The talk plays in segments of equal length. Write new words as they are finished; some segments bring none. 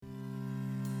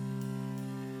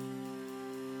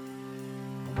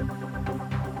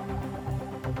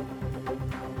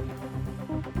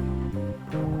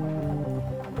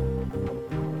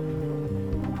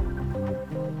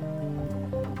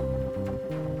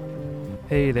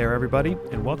Hey there, everybody,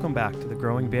 and welcome back to the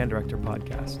Growing Band Director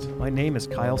podcast. My name is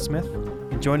Kyle Smith,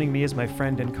 and joining me is my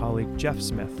friend and colleague, Jeff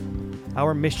Smith.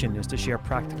 Our mission is to share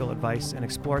practical advice and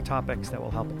explore topics that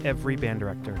will help every band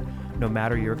director, no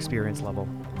matter your experience level,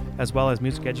 as well as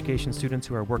music education students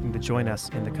who are working to join us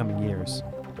in the coming years.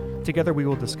 Together, we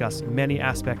will discuss many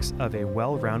aspects of a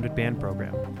well-rounded band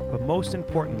program, but most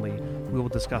importantly, we will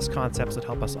discuss concepts that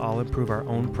help us all improve our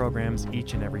own programs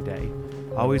each and every day.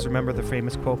 Always remember the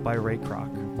famous quote by Ray Kroc,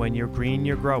 "When you're green,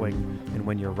 you're growing, and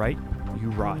when you're right, you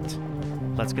rot."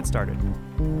 Let's get started.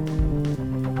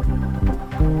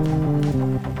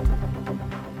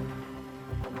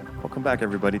 Welcome back,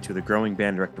 everybody, to the Growing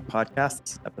Band Director podcast.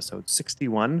 This is episode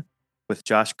 61 with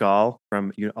Josh Gall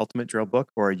from Ultimate Drill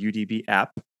Book, or UDB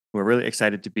app. We're really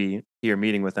excited to be here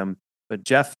meeting with him. But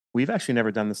Jeff, we've actually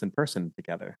never done this in person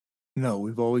together. No,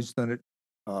 we've always done it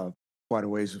quite a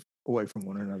ways away from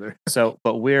one another.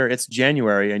 But it's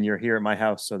January and you're here at my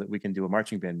house so that we can do a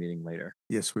marching band meeting later.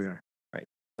 Yes, we are. Right.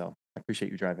 So I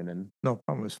appreciate you driving in. No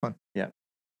problem. It was fun. Yeah.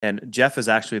 And Jeff is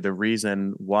actually the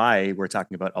reason why we're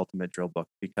talking about Ultimate Drill Book,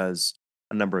 because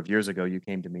a number of years ago you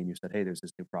came to me and you said, hey, there's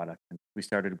this new product. And we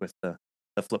started with the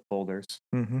flip folders,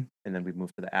 and then we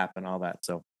moved to the app and all that.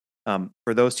 So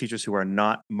for those teachers who are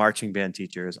not marching band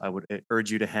teachers, I would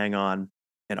urge you to hang on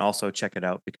and also check it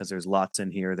out, because there's lots in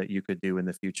here that you could do in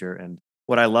the future. And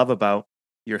what I love about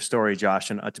your story, Josh,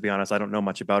 and to be honest, I don't know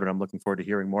much about it. I'm looking forward to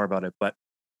hearing more about it, but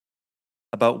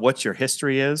about what your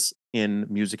history is in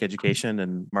music education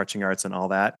and marching arts and all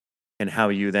that, and how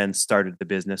you then started the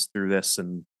business through this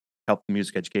and helped the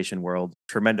music education world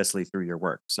tremendously through your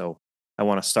work. So I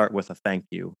want to start with a thank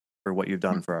you for what you've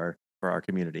done for our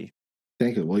community.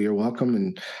 Thank you. Well, you're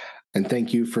welcome. And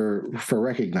thank you for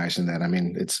recognizing that. I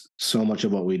mean, it's so much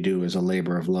of what we do is a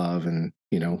labor of love. And,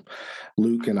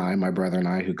 Luke and I, my brother and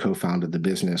I, who co-founded the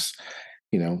business,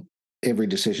 every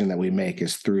decision that we make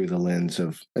is through the lens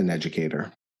of an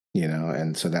educator,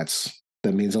 and so that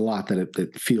means a lot that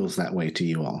it feels that way to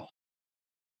you all.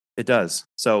 It does.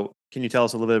 So can you tell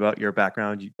us a little bit about your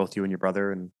background, both you and your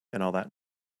brother and all that?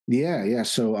 Yeah.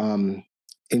 So,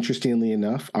 interestingly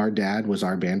enough, our dad was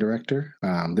our band director.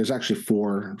 There's actually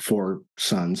four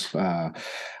sons.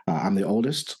 I'm the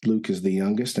oldest. Luke is the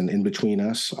youngest, and in between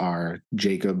us are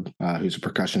Jacob, who's a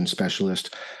percussion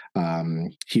specialist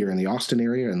here in the Austin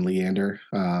area, and Leander.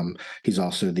 He's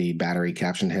also the battery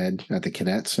caption head at the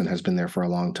Cadets and has been there for a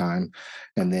long time.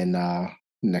 And then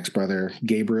next brother,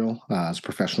 Gabriel, is a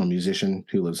professional musician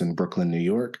who lives in Brooklyn, New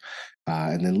York.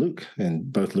 And then Luke,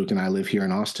 and both Luke and I live here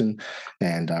in Austin.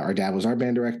 And our dad was our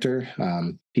band director.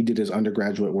 He did his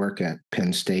undergraduate work at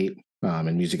Penn State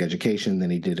in music education. Then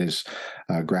he did his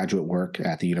graduate work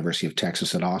at the University of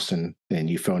Texas at Austin in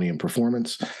euphonium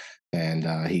performance.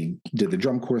 And he did the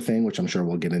drum corps thing, which I'm sure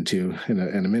we'll get into in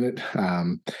a minute.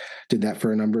 Did that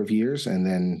for a number of years. And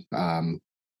then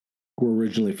we're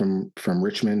originally from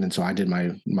Richmond, and so I did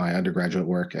my undergraduate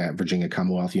work at Virginia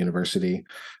Commonwealth University,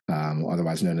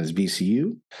 otherwise known as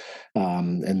VCU,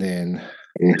 and then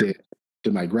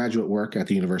did my graduate work at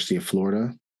the University of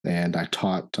Florida, and I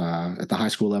taught at the high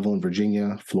school level in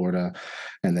Virginia, Florida,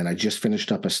 and then I just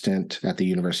finished up a stint at the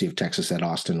University of Texas at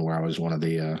Austin, where I was one of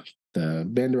the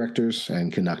band directors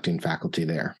and conducting faculty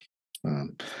there.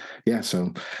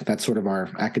 So that's sort of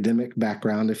our academic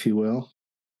background, if you will.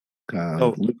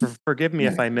 Forgive me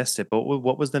if I missed it, but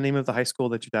what was the name of the high school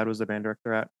that your dad was the band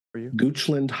director at for you?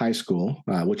 Goochland High School,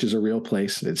 which is a real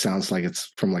place. It sounds like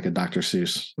it's from like a Dr.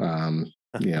 Seuss,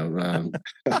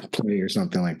 play or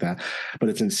something like that. But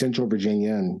it's in Central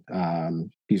Virginia, and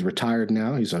he's retired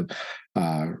now. He's a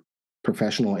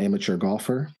professional amateur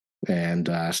golfer and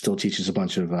still teaches a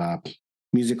bunch of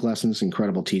music lessons.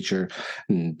 Incredible teacher,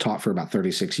 and taught for about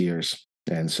 36 years.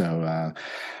 And so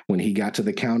when he got to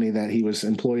the county that he was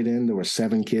employed in, there were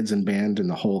 7 kids in band in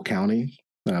the whole county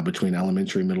between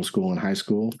elementary, middle school, and high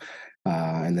school.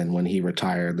 And then when he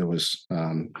retired, there was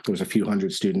a few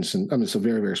hundred students. And I mean, it's a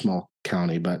very, very small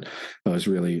county, but it was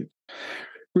really,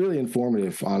 really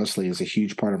informative. Honestly, is a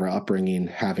huge part of our upbringing,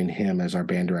 having him as our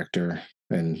band director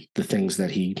and the things that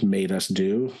he made us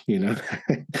do,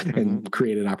 and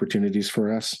created opportunities for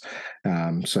us.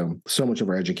 So much of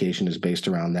our education is based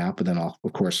around that. But then,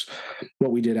 of course,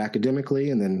 what we did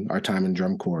academically, and then our time in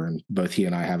drum corps. And both he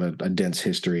and I have a dense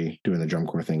history doing the drum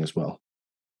corps thing as well.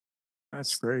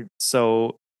 That's great.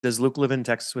 So does Luke live in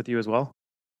Texas with you as well?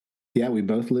 Yeah, we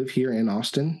both live here in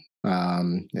Austin.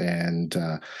 and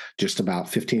just about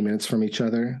 15 minutes from each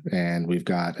other. And we've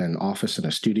got an office and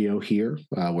a studio here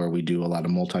where we do a lot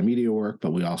of multimedia work,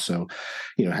 but we also,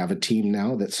 have a team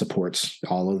now that supports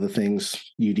all of the things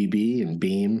UDB and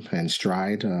Beam and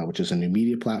Stride, which is a new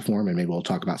media platform. And maybe we'll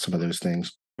talk about some of those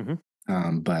things.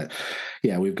 But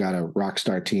yeah, we've got a rock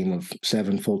star team of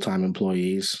 7 full-time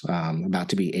employees, about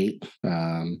to be 8.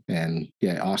 And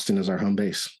yeah, Austin is our home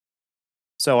base.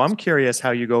 So I'm curious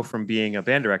how you go from being a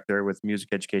band director with music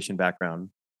education background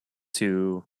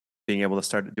to being able to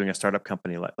start doing a startup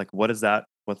company. Like what is that?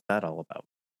 What's that all about?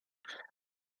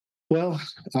 Well,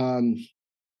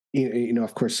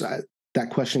 of course, that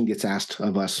question gets asked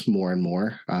of us more and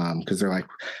more because they're like,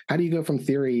 how do you go from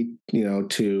theory,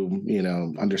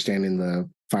 to, understanding the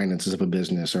finances of a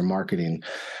business or marketing?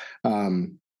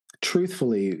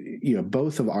 Truthfully,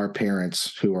 both of our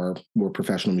parents who were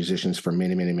professional musicians for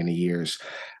many, many, many years,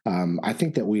 I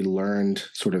think that we learned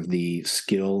sort of the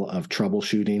skill of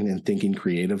troubleshooting and thinking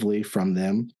creatively from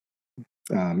them.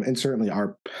 And certainly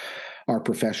our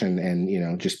profession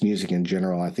and, just music in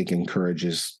general, I think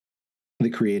encourages the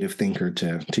creative thinker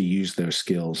to use those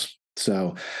skills.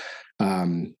 So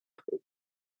um,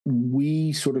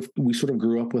 we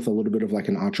grew up with a little bit of like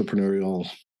an entrepreneurial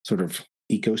sort of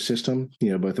ecosystem.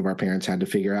 Both of our parents had to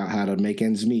figure out how to make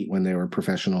ends meet when they were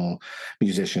professional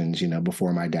musicians,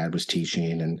 before my dad was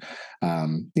teaching.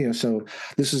 And so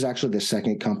this is actually the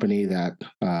second company that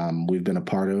we've been a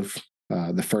part of.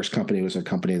 The first company was a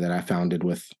company that I founded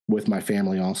with my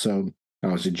family also. I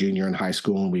was a junior in high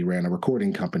school, and we ran a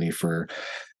recording company for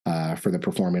the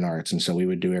performing arts. And so we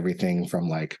would do everything from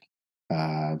like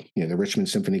the Richmond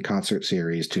Symphony Concert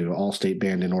Series to All-State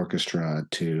Band and Orchestra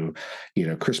to,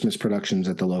 Christmas productions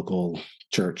at the local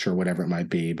church or whatever it might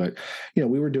be. But,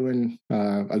 we were doing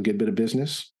a good bit of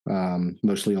business,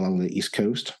 mostly along the East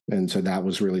Coast. And so that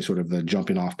was really sort of the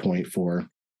jumping off point for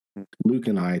Luke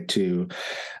and I to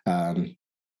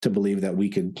believe that we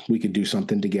could do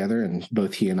something together. And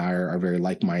both he and I are very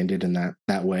like-minded in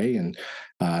that way. And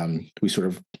we sort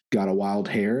of got a wild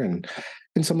hair, and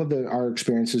some of our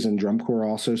experiences in drum corps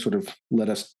also sort of led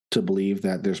us to believe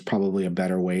that there's probably a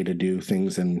better way to do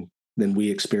things than we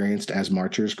experienced as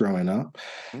marchers growing up.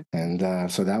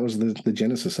 And so that was the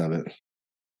genesis of it.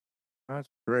 That's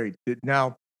great.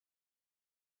 Now,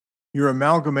 your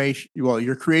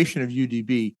creation of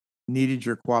UDB needed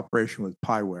your cooperation with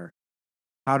Pieware.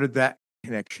 How did that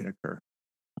connection occur?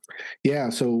 Yeah,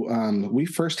 so we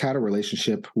first had a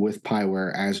relationship with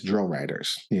Pieware as drill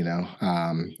writers,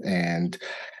 and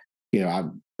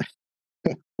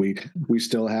we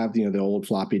still have the old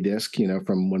floppy disk,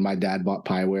 from when my dad bought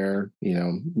Pieware,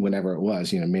 whenever it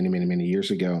was, many, many, many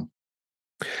years ago.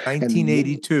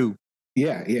 1982.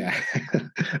 Yeah.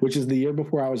 Which is the year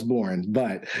before I was born.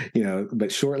 But,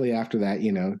 but shortly after that,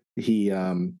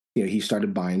 he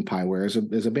started buying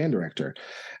Pieware as a band director.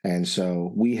 And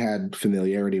so we had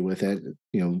familiarity with it,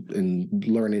 and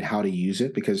learning how to use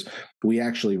it, because we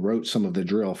actually wrote some of the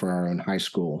drill for our own high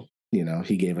school.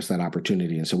 He gave us that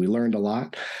opportunity. And so we learned a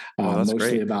lot, mostly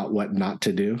great. About what not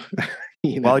to do.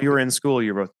 While you were in school,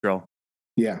 you wrote drill.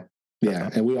 Yeah.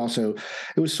 And we also,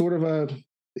 it was sort of a,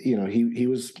 he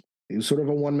was sort of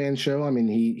a one-man show. I mean,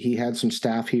 he had some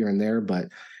staff here and there, but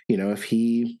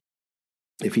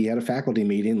if he had a faculty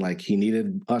meeting, like, he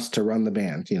needed us to run the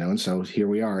band, and so here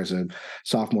we are as a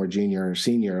sophomore, junior,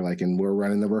 senior, and we're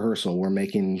running the rehearsal, we're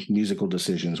making musical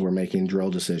decisions, we're making drill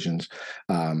decisions.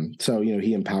 So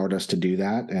he empowered us to do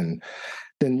that, and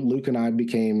then Luke and I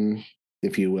became,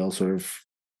 if you will, sort of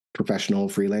professional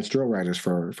freelance drill writers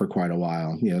for quite a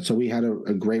while. So we had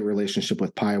a great relationship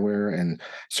with Pieware, and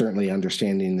certainly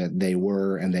understanding that they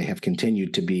were, and they have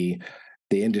continued to be,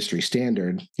 the industry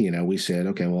standard. We said,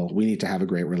 okay, well, we need to have a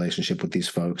great relationship with these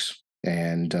folks.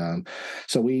 And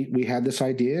so we had this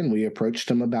idea, and we approached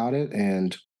them about it.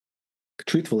 And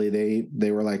truthfully,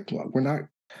 they were like, well,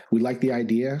 we like the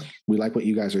idea, we like what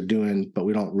you guys are doing, but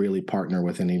we don't really partner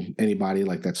with anybody.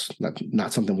 Like, that's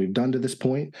not something we've done to this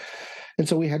point. And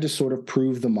so we had to sort of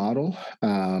prove the model.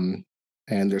 And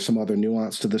there's some other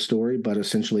nuance to the story, but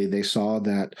essentially they saw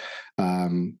that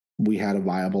we had a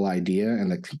viable idea,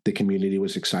 and the community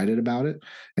was excited about it.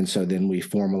 And so then we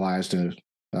formalized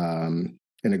an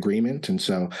agreement. And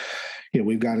so,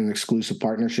 we've got an exclusive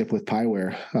partnership with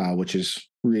Pieware, which is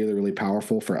really, really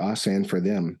powerful for us and for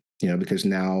them, because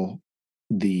now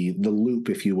the loop,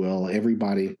 if you will,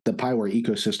 everybody, the Pieware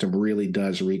ecosystem really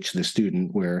does reach the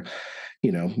student, where,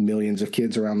 millions of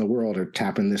kids around the world are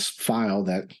tapping this file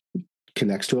that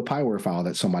connects to a Pieware file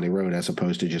that somebody wrote, as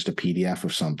opposed to just a PDF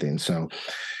of something. So,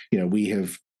 we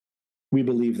have we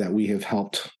believe that we have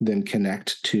helped them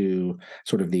connect to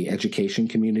sort of the education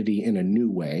community in a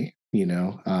new way,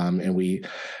 and we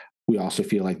also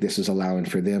feel like this is allowing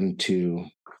for them to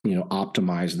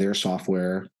optimize their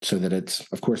software so that it's,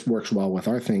 of course, works well with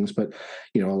our things, but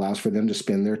allows for them to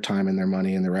spend their time and their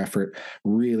money and their effort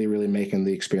really, really making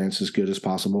the experience as good as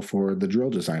possible for the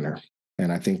drill designer.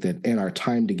 And I think that in our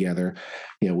time together,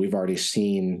 we've already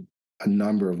seen a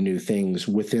number of new things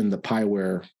within the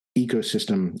Pieware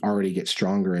ecosystem already get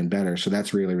stronger and better. So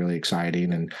that's really, really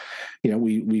exciting. And,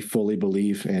 we fully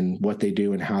believe in what they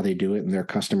do and how they do it and their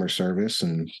customer service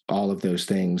and all of those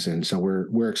things. And so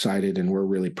we're excited, and we're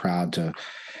really proud to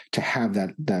have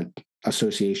that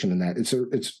association, and that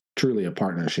it's truly a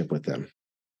partnership with them.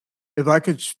 If I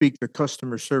could speak to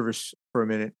customer service for a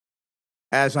minute,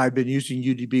 as I've been using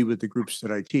UDB with the groups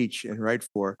that I teach and write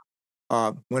for,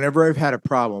 whenever I've had a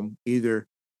problem, either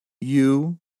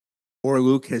you or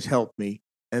Luke has helped me.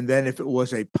 And then if it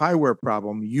was a Pieware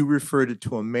problem, you referred it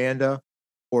to Amanda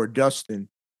or Dustin,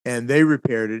 and they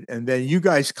repaired it. And then you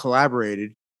guys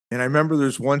collaborated. And I remember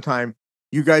there's one time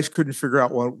you guys couldn't figure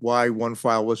out why one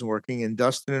file wasn't working, and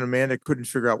Dustin and Amanda couldn't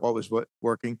figure out what was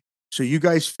working. So you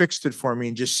guys fixed it for me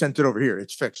and just sent it over here.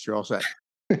 It's fixed. You're all set.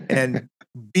 And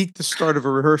beat the start of a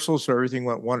rehearsal, so everything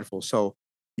went wonderful. So,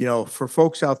 for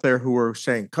folks out there who are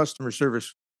saying customer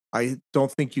service, I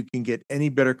don't think you can get any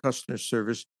better customer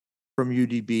service from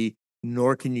UDB,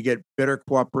 nor can you get better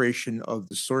cooperation of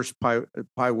the source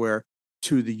Pieware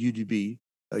to the UDB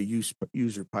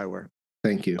user Pieware.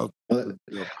 Thank you. Well,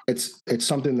 it's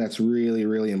something that's really,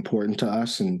 really important to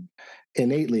us, and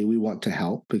innately we want to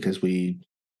help because we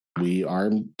are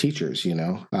teachers,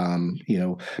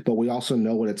 but we also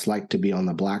know what it's like to be on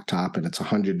the blacktop and it's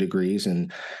 100 degrees,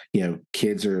 and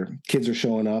kids are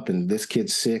showing up, and this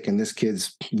kid's sick, and this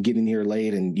kid's getting here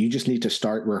late, and you just need to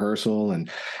start rehearsal,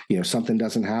 and something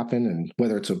doesn't happen, and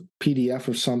whether it's a PDF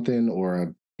of something or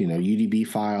a UDB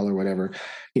file or whatever,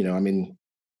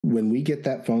 when we get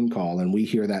that phone call and we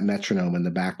hear that metronome in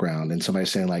the background and somebody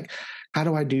saying like, how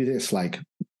do I do this? Like,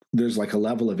 there's like a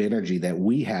level of energy that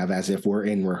we have as if we're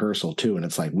in rehearsal too. And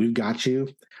it's like, we've got you.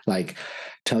 Like,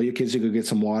 tell your kids to go get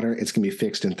some water. It's going to be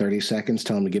fixed in 30 seconds.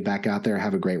 Tell them to get back out there,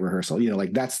 have a great rehearsal.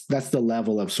 Like that's the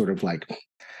level of sort of like,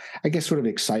 I guess, sort of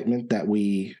excitement that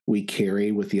we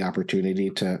carry with the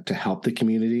opportunity to help the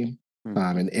community.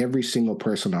 And every single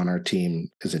person on our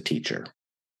team is a teacher.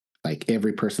 Like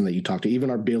every person that you talk to,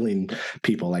 even our billing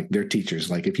people, like they're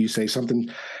teachers. Like if you say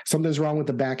something's wrong with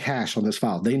the back hash on this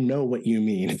file, they know what you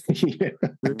mean.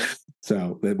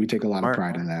 So we take a lot of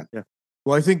pride in that. Yeah.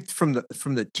 Well, I think from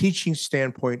the teaching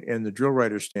standpoint and the drill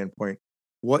writer standpoint,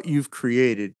 what you've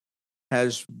created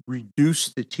has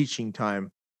reduced the teaching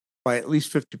time by at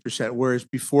least 50%. Whereas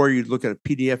before you'd look at a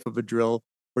PDF of a drill,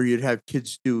 or you'd have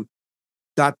kids do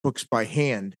dot books by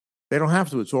hand. They don't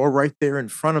have to. It's all right there in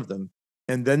front of them.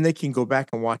 And then they can go back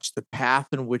and watch the path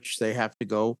in which they have to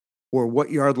go, or what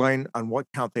yard line on what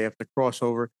count they have to cross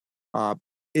over.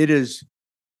 It has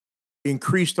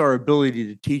increased our ability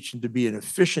to teach and to be an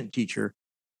efficient teacher,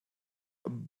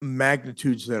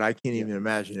 magnitudes that I can't even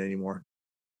imagine anymore.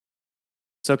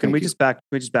 So can we just back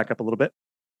up a little bit?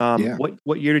 Yeah.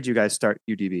 What year did you guys start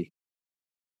UDB?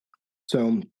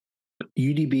 So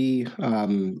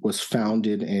UDB was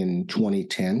founded in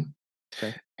 2010.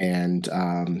 Okay.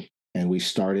 And we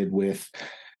started with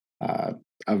a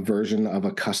version of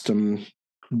a custom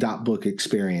dot book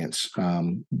experience.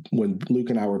 When Luke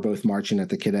and I were both marching at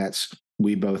the cadets,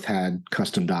 we both had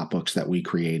custom dot books that we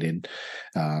created.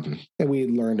 And we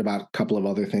learned about a couple of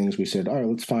other things. We said, all right,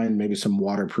 let's find maybe some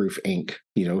waterproof ink,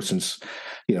 since,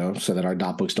 so that our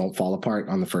dot books don't fall apart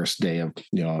on the first day of,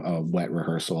 a wet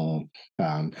rehearsal.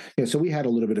 So we had a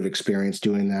little bit of experience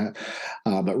doing that.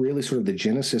 But really sort of the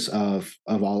genesis of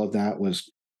all of that was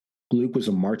Luke was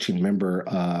a marching member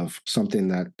of something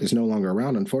that is no longer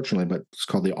around, unfortunately, but it's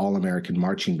called the All-American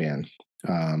Marching Band,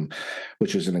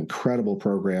 which was an incredible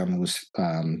program. It was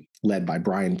led by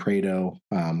Brian Prado,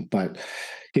 but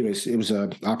it was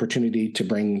an opportunity to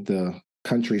bring the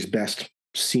country's best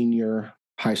senior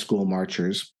high school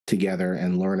marchers together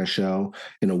and learn a show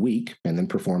in a week, and then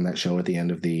perform that show at the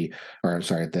end of at the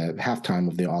halftime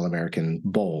of the All-American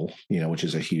Bowl, which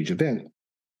is a huge event.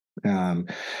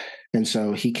 And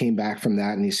so he came back from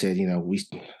that and he said,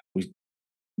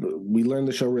 we learned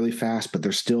the show really fast, but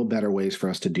there's still better ways for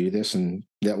us to do this. And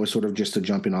that was sort of just a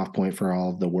jumping off point for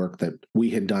all the work that we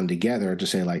had done together to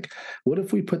say, like, what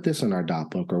if we put this in our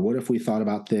dot book, or what if we thought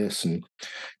about this? And,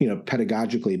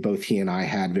 pedagogically, both he and I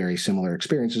had very similar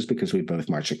experiences because we both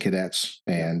marched at cadets.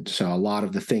 And so a lot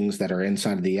of the things that are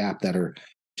inside of the app that are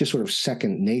just sort of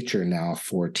second nature now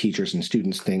for teachers and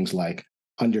students, things like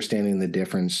understanding the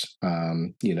difference,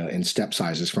 in step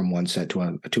sizes from one set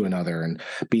to another, and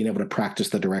being able to practice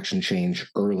the direction change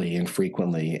early and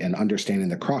frequently, and understanding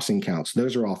the crossing counts.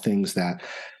 Those are all things that,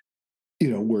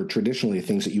 were traditionally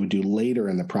things that you would do later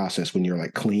in the process when you're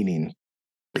like cleaning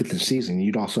at the season.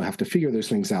 You'd also have to figure those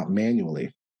things out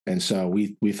manually. And so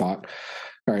we thought,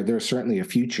 all right, there's certainly a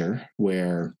future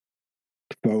where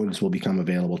phones will become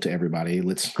available to everybody.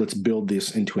 Let's build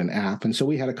this into an app. And so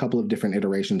we had a couple of different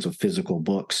iterations of physical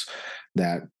books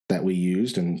that we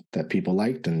used and that people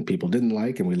liked and people didn't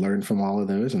like, and we learned from all of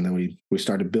those. And then we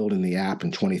started building the app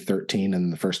in 2013,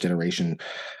 and the first iteration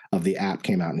of the app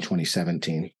came out in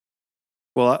 2017.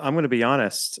 Well, I'm going to be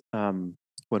honest. When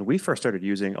we first started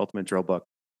using Ultimate Drill Book,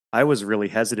 I was really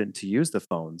hesitant to use the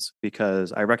phones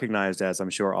because I recognized, as I'm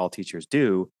sure all teachers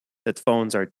do, that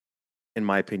phones are, in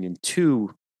my opinion,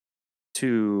 too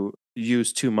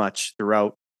used too much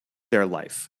throughout their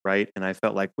life, right? And I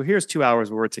felt like, well, here's 2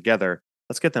 hours where we're together.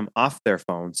 Let's get them off their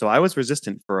phone. So I was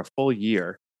resistant for a full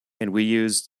year, and we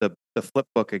used the flip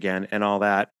book again and all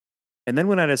that. And then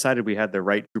when I decided we had the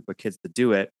right group of kids to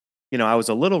do it, I was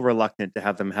a little reluctant to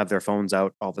have them have their phones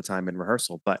out all the time in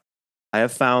rehearsal. But I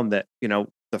have found that,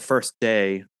 the first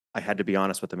day I had to be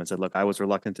honest with them and said, look, I was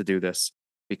reluctant to do this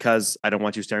because I don't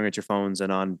want you staring at your phones and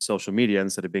on social media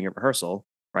instead of being at rehearsal,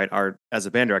 right? As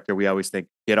a band director, we always think,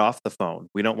 get off the phone.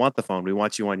 We don't want the phone. We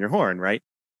want you on your horn, right?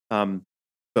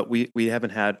 But we haven't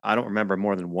had, I don't remember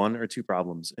more than one or two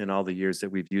problems in all the years that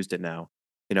we've used it now.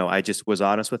 I just was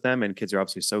honest with them, and kids are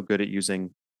obviously so good at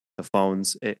using the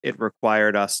phones. It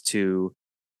required us to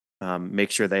make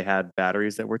sure they had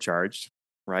batteries that were charged,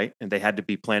 right? And they had to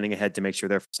be planning ahead to make sure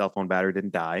their cell phone battery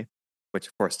didn't die, which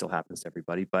of course still happens to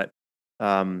everybody. But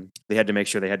they had to make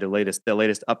sure they had the latest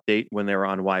update when they were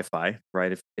on Wi-Fi,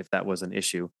 right? If that was an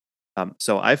issue.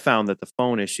 So I found that the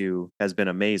phone issue has been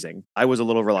amazing. I was a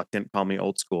little reluctant, call me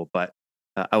old school, but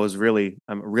I'm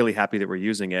really happy that we're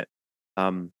using it.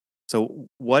 So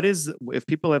if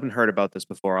people haven't heard about this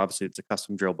before, obviously it's a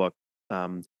custom drill book.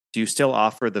 Do you still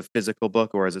offer the physical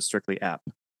book, or is it strictly app?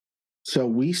 So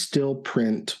we still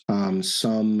print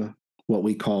some what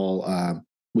we call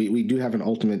we do have an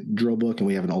ultimate drill book, and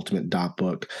we have an ultimate dot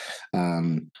book.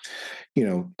 More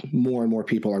and more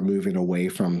people are moving away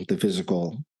from the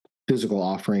physical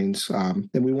offerings, and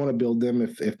we want to build them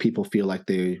if people feel like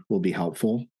they will be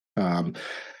helpful.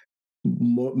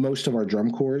 Most of our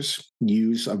drum corps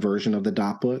use a version of the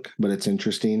dot book, but it's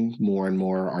interesting. More and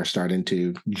more are starting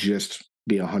to just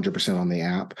be 100% on the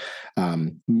app.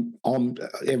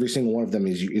 Every single one of them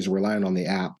is relying on the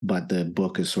app, but the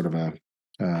book is sort of a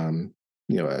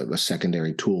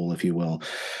secondary tool, if you will.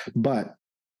 But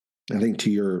I think to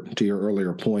your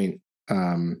earlier point,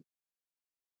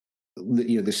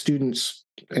 the students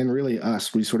and really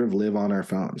us, we sort of live on our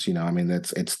phones.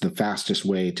 It's the fastest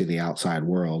way to the outside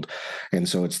world, and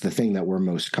so it's the thing that we're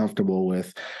most comfortable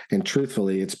with. And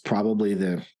truthfully, it's probably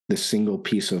the single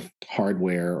piece of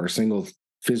hardware or single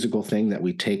physical thing that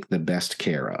we take the best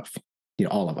care of.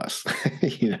 All of us.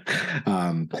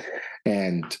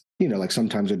 And like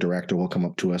sometimes a director will come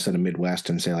up to us at a Midwest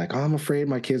and say like, "Oh, I'm afraid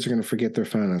my kids are going to forget their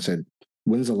phone." And I said,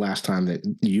 when's the last time that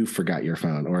you forgot your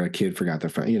phone or a kid forgot their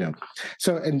phone?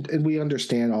 So, and we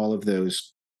understand all of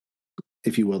those,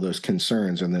 if you will, those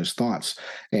concerns and those thoughts.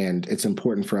 And it's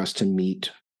important for us to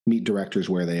meet directors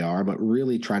where they are, but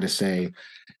really try to say,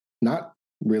 not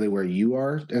really where you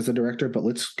are as a director, but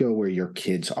let's go where your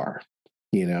kids are,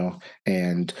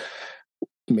 and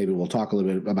maybe we'll talk a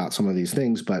little bit about some of these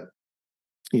things, but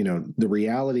the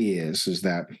reality is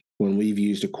that when we've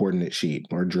used a coordinate sheet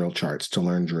or drill charts to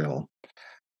learn drill,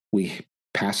 we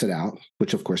pass it out,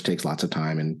 which of course takes lots of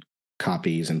time and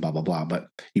copies and blah, blah, blah. But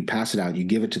you pass it out, you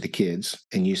give it to the kids,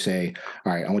 and you say,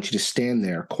 all right, I want you to stand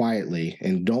there quietly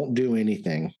and don't do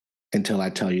anything until I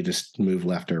tell you to move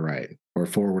left or right or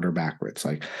forward or backwards.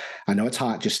 Like, I know it's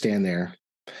hot, just stand there,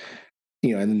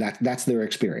 and that's their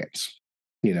experience,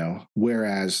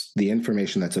 whereas the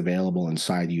information that's available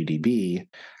inside UDB,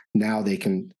 now they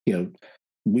can,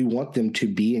 we want them to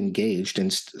be engaged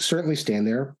and certainly stand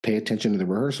there, pay attention to the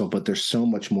rehearsal, but there's so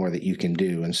much more that you can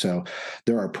do. And so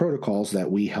there are protocols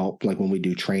that we help, like when we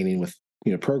do training with,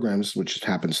 programs, which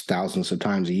happens thousands of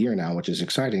times a year now, which is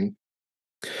exciting.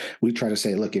 We try to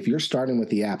say, look, if you're starting with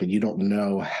the app and you don't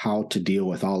know how to deal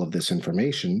with all of this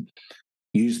information,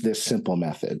 use this simple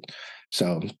method.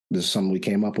 So this is something we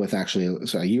came up with actually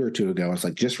a year or two ago. It's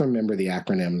like, just remember the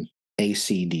acronym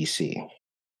ACDC.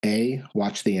 A,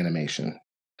 watch the animation.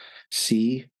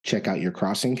 C, check out your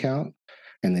crossing count.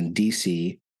 And then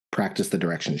DC, practice the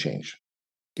direction change.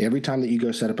 Every time that you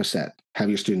go set up a set, have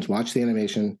your students watch the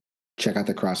animation, check out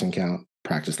the crossing count,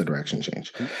 practice the direction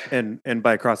change. And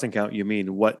by crossing count, you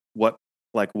mean what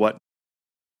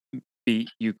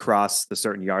feet you cross the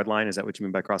certain yard line? Is that what you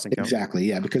mean by crossing count? Exactly,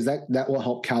 yeah, because that will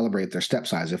help calibrate their step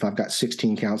size. If I've got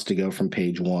 16 counts to go from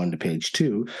page 1 to page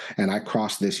 2, and I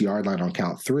cross this yard line on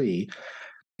count 3,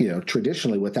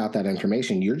 traditionally without that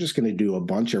information, you're just going to do a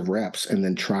bunch of reps and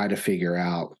then try to figure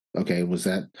out, okay, was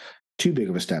that too big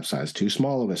of a step size, too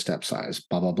small of a step size,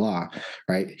 blah, blah, blah,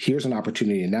 right? Here's an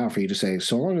opportunity now for you to say,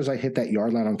 so long as I hit that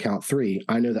yard line on count 3,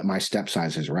 I know that my step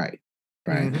size is right.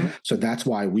 Right. Mm-hmm. So that's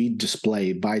why we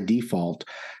display by default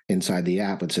inside the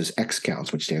app, it says X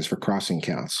counts, which stands for crossing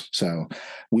counts. So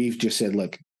we've just said,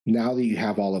 look, now that you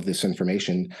have all of this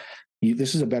information,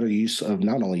 this is a better use of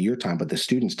not only your time, but the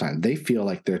student's time. They feel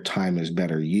like their time is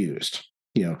better used.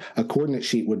 A coordinate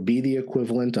sheet would be the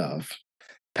equivalent of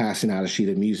passing out a sheet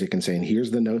of music and saying, here's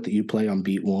the note that you play on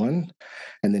beat 1,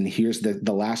 and then here's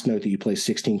the last note that you play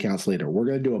 16 counts later. We're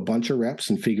going to do a bunch of reps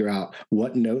and figure out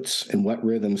what notes and what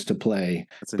rhythms to play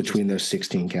between those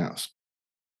 16 counts.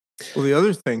 Well, the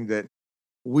other thing that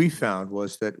we found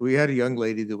was that we had a young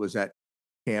lady that was at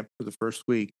camp for the first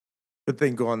week, but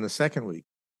then go on the second week.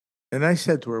 And I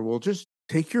said to her, well, just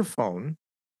take your phone,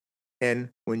 and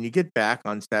when you get back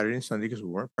on Saturday and Sunday, because we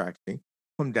weren't practicing,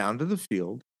 come down to the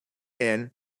field and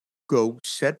go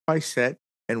set by set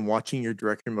and watching your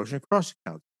direction motion cross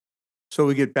counts. So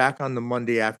we get back on the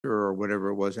Monday after, or whatever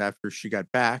it was after she got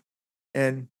back,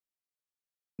 and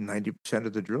 90%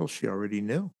 of the drill she already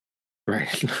knew. Right.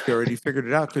 She already figured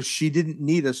it out because she didn't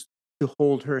need us to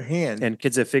hold her hand. And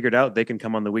kids have figured out they can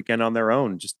come on the weekend on their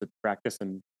own just to practice.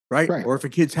 And right. Or if a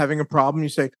kid's having a problem, you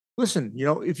say, listen,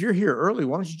 if you're here early,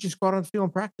 why don't you just go out on the field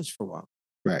and practice for a while?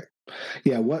 Right.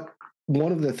 Yeah.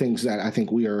 One of the things that I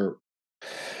think we're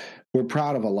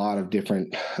proud of, a lot of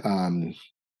different, I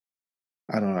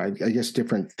don't know, I guess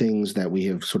different things that we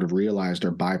have sort of realized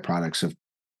are byproducts of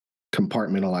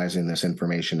compartmentalizing this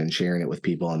information and sharing it with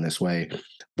people in this way.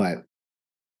 But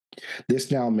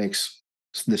this now makes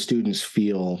the students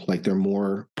feel like they're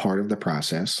more part of the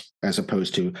process, as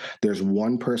opposed to there's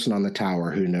one person on the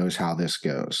tower who knows how this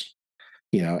goes.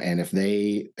 And if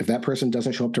that person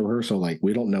doesn't show up to rehearsal, like,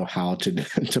 we don't know how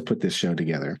to put this show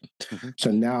together. Mm-hmm.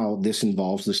 So now this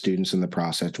involves the students in the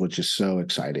process, which is so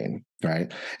exciting,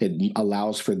 right? It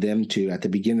allows for them to, at the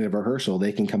beginning of rehearsal,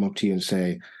 they can come up to you and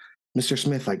say, Mr.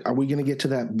 Smith, like, are we going to get to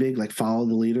that big, like, follow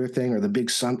the leader thing, or the big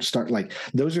start? Like,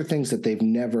 those are things that they've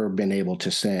never been able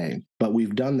to say, but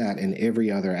we've done that in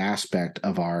every other aspect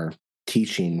of our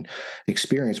teaching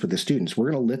experience with the students.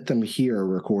 We're going to let them hear a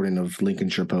recording of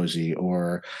Lincolnshire Posey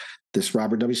or this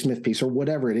Robert W. Smith piece or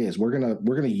whatever it is. We're going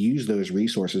to use those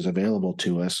resources available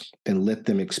to us and let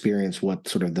them experience what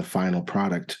sort of the final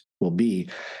product will be.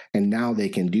 And now they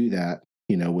can do that,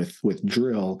 with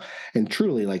drill. And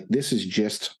truly, like, this is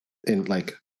just this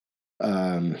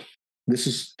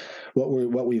is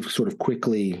what we've sort of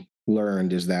quickly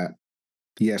learned is that,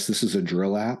 yes, this is a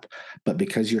drill app, but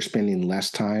because you're spending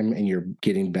less time and you're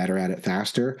getting better at it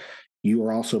faster, you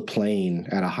are also playing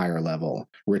at a higher level.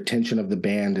 Retention of the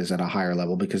band is at a higher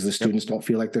level because the students don't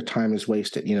feel like their time is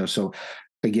wasted. So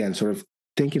again, sort of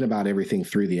thinking about everything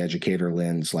through the educator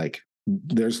lens, like,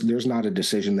 there's not a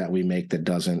decision that we make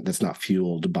that's not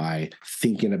fueled by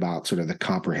thinking about sort of the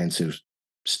comprehensive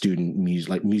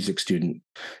music student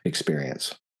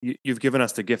experience. You've given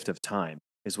us the gift of time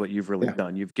is what you've really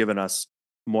done. You've given us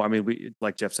more. I mean, we,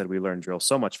 like Jeff said, we learn drill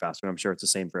so much faster. And I'm sure it's the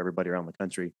same for everybody around the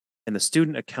country. And the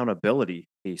student accountability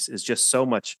piece is just so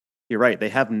much. You're right. They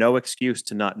have no excuse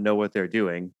to not know what they're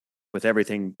doing with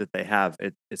everything that they have.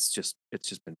 It's just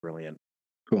been brilliant.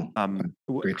 Cool.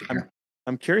 Great to hear.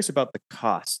 I'm curious about the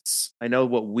costs. I know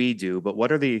what we do, but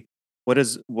what are the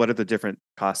different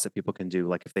costs that people can do?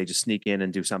 Like, if they just sneak in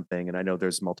and do something, and I know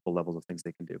there's multiple levels of things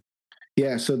they can do.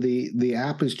 Yeah. So the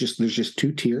app is there's just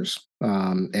 2 tiers,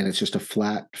 and it's just a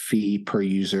flat fee per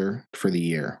user for the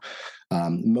year.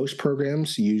 Most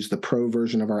programs use the pro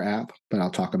version of our app, but I'll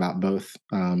talk about both.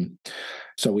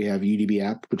 So we have UDB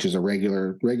app, which is a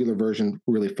regular version,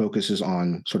 really focuses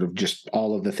on sort of just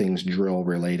all of the things drill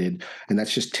related. And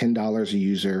that's just $10 a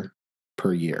user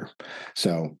per year.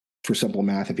 So for simple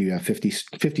math, if you have 50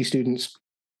 students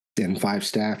and 5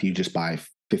 staff, you just buy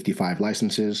 55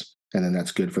 licenses. And then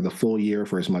that's good for the full year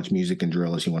for as much music and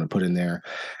drill as you want to put in there.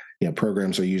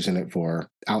 Programs are using it for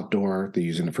outdoor, they're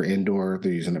using it for indoor,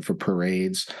 they're using it for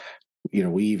parades.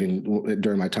 We even,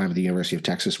 during my time at the University of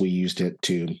Texas, we used it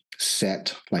to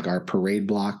set, like, our parade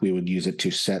block. We would use it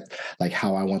to set, like,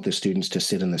 how I want the students to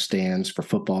sit in the stands for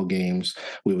football games.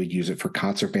 We would use it for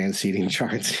concert band seating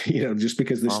charts, just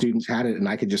because the students had it, and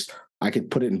I could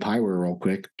put it in Pyware real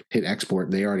quick, hit export.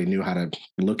 They already knew how to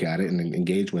look at it and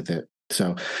engage with it.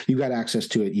 So you got access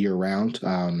to it year round.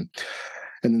 And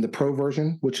then the pro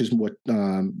version, which is what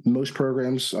most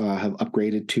programs have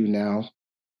upgraded to now,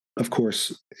 of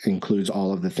course, includes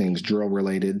all of the things drill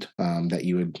related that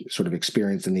you would sort of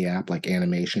experience in the app, like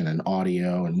animation and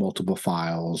audio and multiple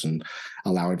files, and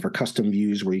allowing for custom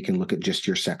views where you can look at just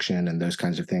your section and those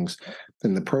kinds of things.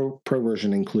 And the pro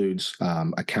version includes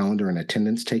a calendar and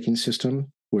attendance taking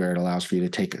system, where it allows for you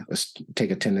to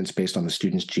take attendance based on the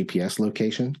student's GPS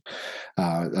location.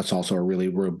 That's also a really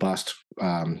robust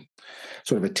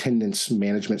sort of attendance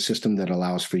management system that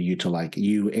allows for you to, like,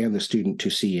 you and the student to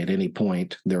see at any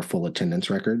point their full attendance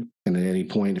record. And at any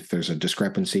point, if there's a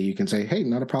discrepancy, you can say, hey,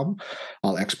 not a problem.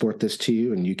 I'll export this to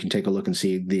you, and you can take a look and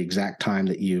see the exact time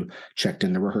that you checked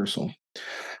into rehearsal.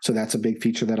 So that's a big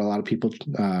feature that a lot of people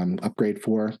upgrade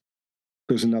for.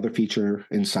 There's another feature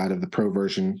inside of the pro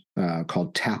version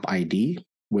called Tap ID,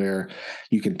 where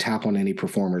you can tap on any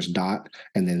performer's dot,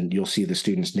 and then you'll see the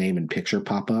student's name and picture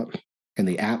pop up. And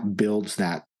the app builds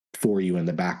that for you in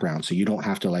the background. So you don't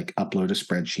have to like upload a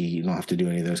spreadsheet. You don't have to do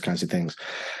any of those kinds of things.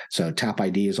 So Tap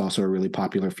ID is also a really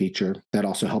popular feature that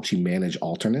also helps you manage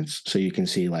alternates. So you can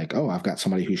see like, oh, I've got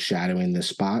somebody who's shadowing this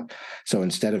spot. So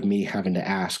instead of me having to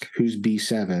ask who's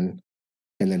B7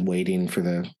 and then waiting for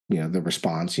the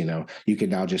response, you can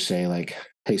now just say like,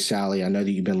 hey, Sally, I know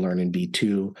that you've been learning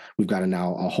B2. We've got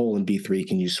a hole in B3.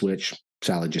 Can you switch?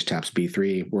 Sally just taps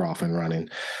B3. We're off and running.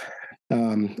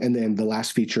 And then the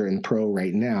last feature in Pro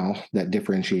right now that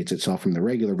differentiates itself from the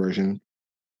regular version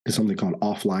is something called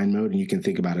offline mode. And you can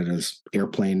think about it as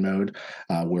airplane mode,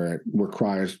 where it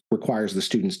requires the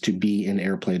students to be in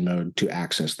airplane mode to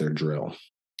access their drill.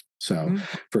 So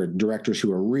for directors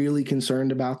who are really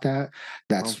concerned about that,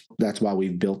 that's why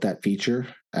we've built that feature.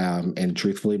 And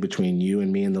truthfully, between you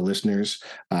and me and the listeners,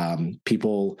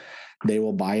 people, they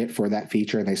will buy it for that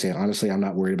feature. And they say, honestly, I'm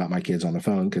not worried about my kids on the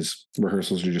phone because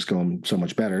rehearsals are just going so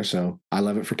much better. So I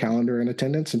love it for calendar and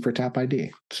attendance and for Tap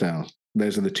ID. So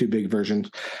those are the two big versions.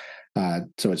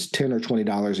 So it's $10 or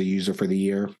 $20 a user for the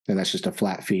year. And that's just a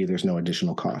flat fee. There's no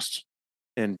additional costs.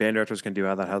 And band directors can do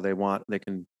that how they want. They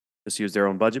can just use their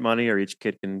own budget money, or each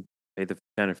kid can pay the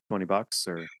 10 or 20 bucks,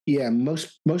 or yeah,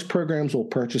 most programs will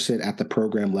purchase it at the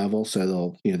program level.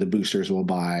 So they'll, the boosters will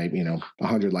buy,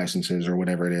 100 licenses or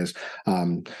whatever it is.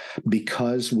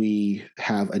 Because we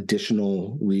have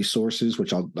additional resources,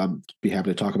 which I'll be happy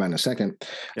to talk about in a second.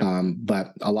 Yep.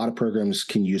 But a lot of programs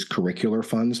can use curricular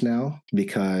funds now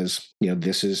because,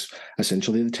 this is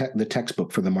essentially the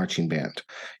textbook for the marching band,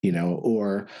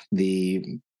 or the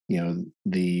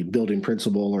building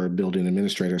principal or building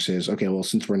administrator says, okay, well,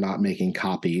 since we're not making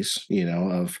copies,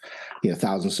 of,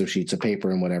 thousands of sheets of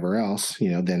paper and whatever else,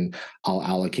 then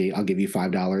I'll give you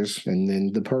 $5, and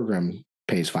then the program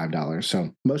pays $5. So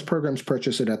most programs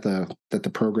purchase it at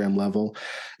the program level.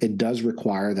 It does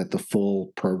require that the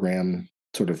full program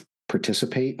sort of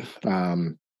participate.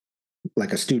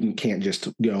 Like a student can't just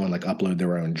go and like upload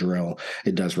their own drill.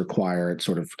 It does require it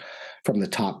sort of from the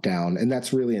top down. And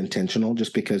that's really intentional,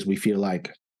 just because we feel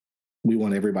like we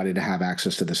want everybody to have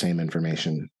access to the same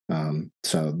information.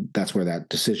 So that's where that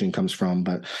decision comes from.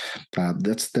 But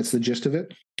that's the gist of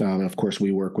it. And of course,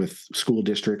 we work with school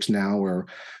districts now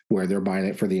where they're buying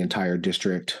it for the entire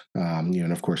district.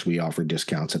 And of course, we offer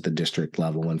discounts at the district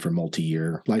level and for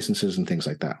multi-year licenses and things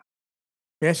like that.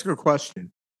 Can I ask you a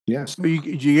question? Yes. So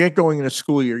you get going in a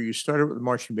school year, you started with the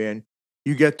marching band,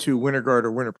 you get to winter guard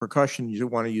or winter percussion, you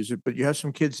want to use it, but you have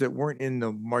some kids that weren't in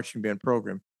the marching band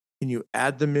program. Can you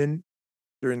add them in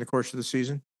during the course of the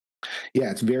season?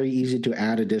 Yeah, it's very easy to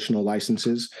add additional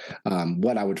licenses.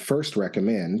 What I would first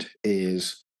recommend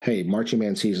is, hey, marching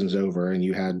band season's over and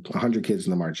you had 100 kids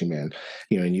in the marching band,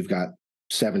 and you've got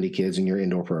 70 kids in your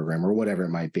indoor program or whatever it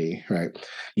might be, right?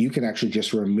 You can actually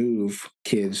just remove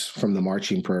kids from the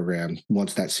marching program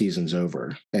once that season's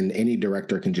over. And any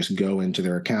director can just go into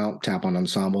their account, tap on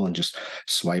ensemble, and just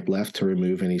swipe left to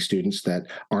remove any students that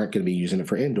aren't going to be using it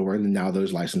for indoor. And now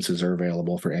those licenses are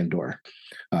available for indoor.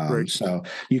 So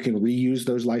you can reuse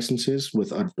those licenses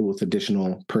with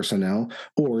additional personnel,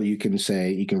 or you can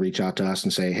reach out to us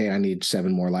and say, hey, I need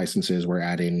 7 more licenses. We're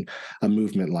adding a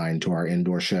movement line to our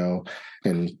indoor show.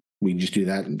 And we just do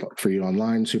that for you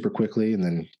online super quickly. And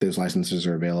then those licenses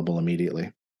are available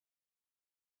immediately.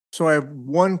 So I have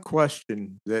one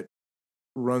question that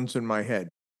runs in my head.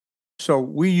 So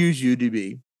we use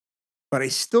UDB, but I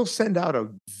still send out a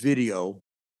video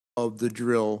of the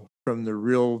drill from the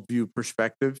real view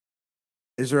perspective.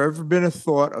 Has there ever been a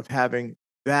thought of having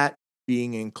that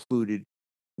being included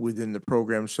within the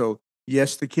program? So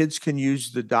yes, the kids can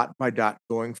use the dot by dot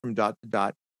going from dot to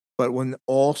dot, but when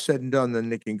all said and done, then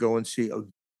they can go and see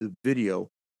the video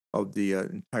of the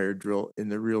entire drill in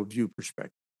the real view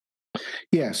perspective?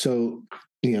 Yeah, so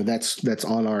that's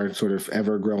on our sort of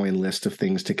ever growing list of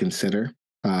things to consider.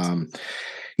 Um,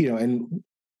 and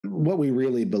what we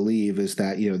really believe is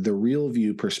that the real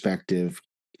view perspective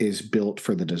is built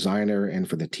for the designer and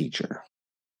for the teacher.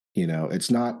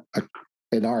 It's not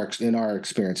in our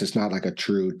experience, it's not like a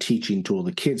true teaching tool.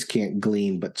 The kids can't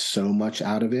glean but so much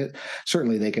out of it.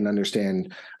 Certainly they can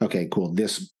understand, okay, cool,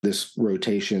 this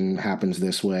rotation happens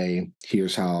this way.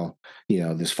 Here's how,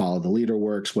 this follow the leader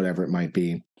works, whatever it might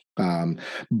be. Um,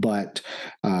 but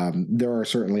there are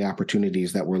certainly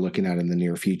opportunities that we're looking at in the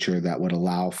near future that would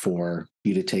allow for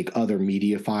you to take other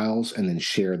media files and then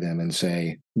share them and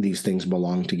say these things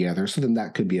belong together. So then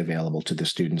that could be available to the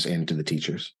students and to the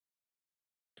teachers.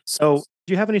 So,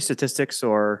 do you have any statistics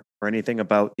or anything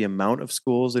about the amount of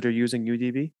schools that are using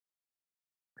UDB?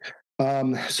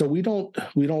 So we don't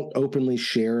openly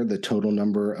share the total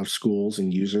number of schools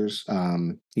and users,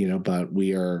 but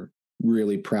we are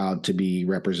really proud to be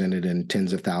represented in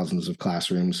tens of thousands of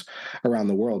classrooms around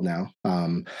the world now.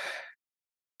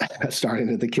 Starting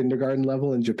at the kindergarten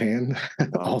level in Japan, Wow.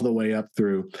 all the way up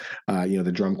through,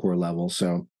 the drum corps level.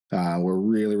 So we're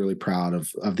really, really proud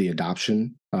of the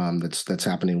adoption that's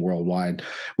happening worldwide.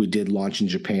 We did launch in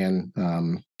Japan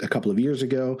a couple of years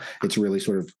ago. It's really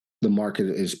sort of the market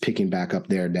is picking back up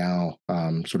there now,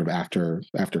 sort of after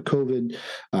COVID,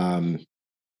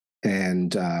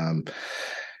 and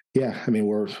yeah, I mean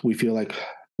we feel like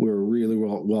we're really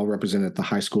well represented at the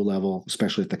high school level,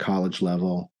 especially at the college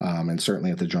level, and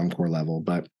certainly at the drum corps level.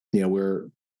 But we're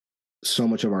so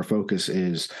much of our focus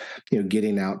is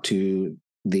getting out to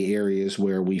the areas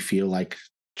where we feel like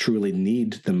truly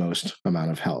need the most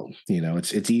amount of help.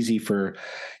 It's easy for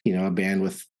a band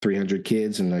with 300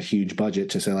 kids and a huge budget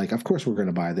to say like, of course we're going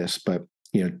to buy this, but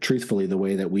truthfully, the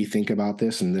way that we think about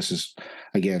this, and this is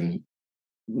again,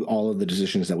 all of the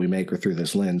decisions that we make are through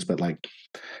this lens, but like,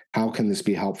 how can this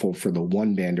be helpful for the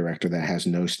one band director that has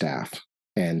no staff?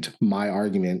 And my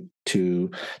argument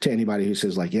to anybody who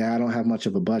says like, yeah, I don't have much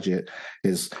of a budget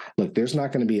is, look, there's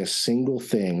not going to be a single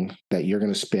thing that you're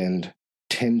going to spend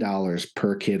 $10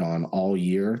 per kid on all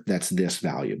year that's this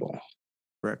valuable.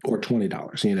 Right. Or $20.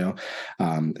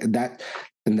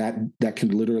 That can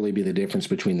literally be the difference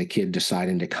between the kid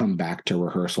deciding to come back to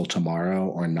rehearsal tomorrow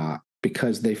or not,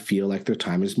 because they feel like their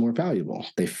time is more valuable.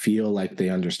 They feel like they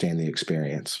understand the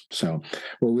experience. So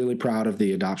we're really proud of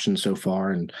the adoption so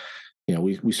far, and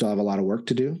we still have a lot of work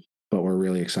to do, but we're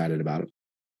really excited about it.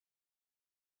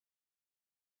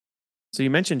 So, you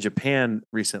mentioned Japan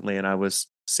recently, and I was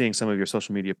seeing some of your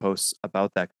social media posts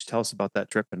about that. Could you tell us about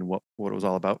that trip and what it was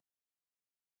all about?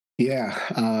 Yeah,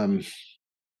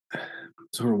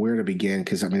 sort of where to begin,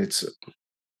 because I mean it's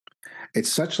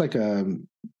such an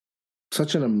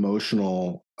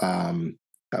emotional when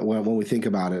we think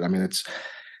about it. I mean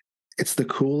it's the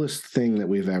coolest thing that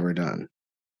we've ever done.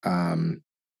 Um,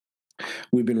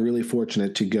 we've been really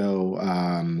fortunate to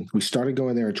go. We started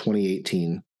going there in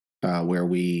 2018, where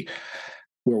we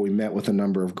met with a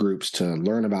number of groups to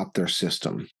learn about their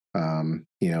system.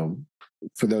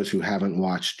 For those who haven't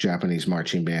watched Japanese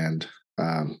marching band,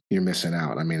 you're missing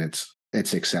out. I mean,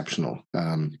 it's exceptional.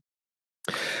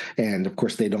 And of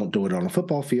course, they don't do it on a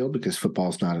football field because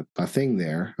football's not a thing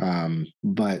there.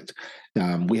 But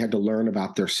we had to learn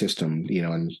about their system,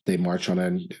 and they march on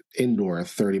an indoor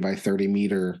 30 by 30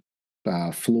 meter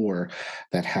floor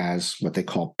that has what they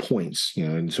call points,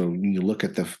 and so when you look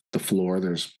at the floor,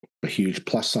 there's a huge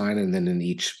plus sign, and then in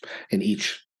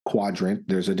each quadrant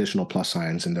there's additional plus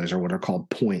signs, and those are what are called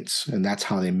points, and that's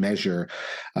how they measure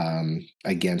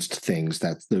against things.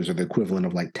 That those are the equivalent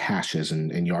of like tashes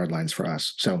and yard lines for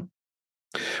us. So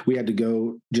we had to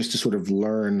go just to sort of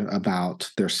learn about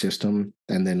their system,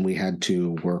 and then we had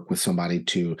to work with somebody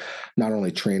to not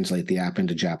only translate the app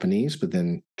into Japanese, but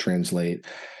then translate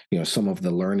some of the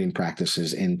learning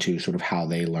practices into sort of how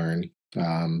they learn.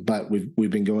 But we've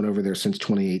been going over there since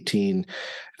 2018,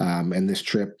 and this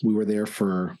trip we were there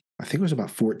for, I think it was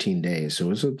about 14 days, so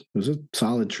it was a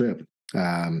solid trip.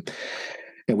 And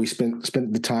we spent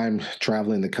the time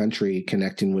traveling the country,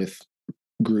 connecting with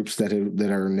groups that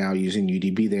are now using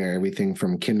UDB there. Everything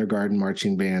from kindergarten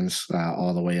marching bands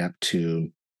all the way up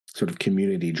to sort of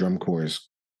community drum corps.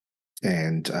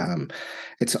 And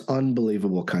it's an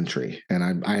unbelievable country.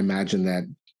 And I imagine that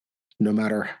no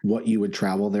matter what you would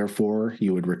travel there for,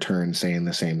 you would return saying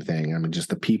the same thing. I mean, just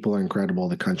the people are incredible,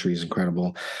 the country is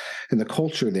incredible, and the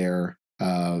culture there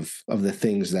of the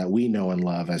things that we know and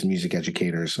love as music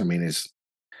educators, I mean,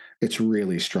 it's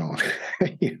really strong.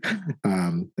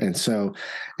 And so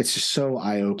it's just so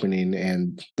eye-opening,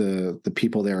 and the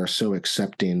people there are so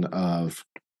accepting of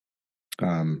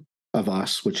of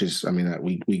us, which is, I mean, that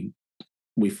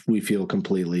we feel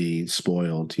completely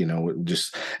spoiled.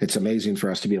 Just it's amazing for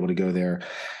us to be able to go there,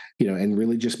 and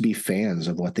really just be fans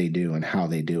of what they do and how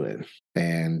they do it.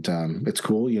 And it's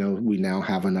cool. We now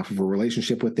have enough of a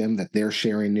relationship with them that they're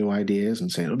sharing new ideas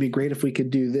and saying, it would be great if we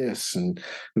could do this. And it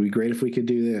would be great if we could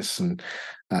do this. And,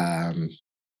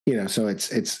 so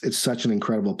it's such an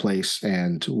incredible place,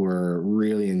 and we're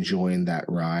really enjoying that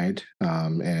ride.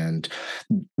 And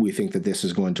we think that this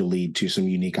is going to lead to some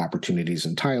unique opportunities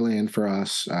in Thailand for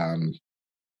us.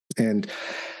 And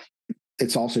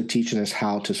it's also teaching us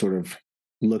how to sort of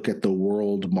look at the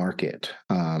world market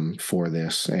for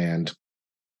this. And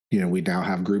we now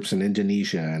have groups in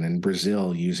Indonesia and in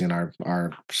Brazil using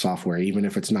our software, even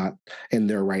if it's not in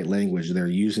their right language. They're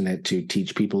using it to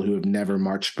teach people who have never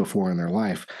marched before in their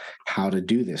life how to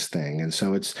do this thing. And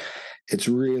so it's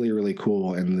really, really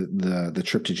cool. And the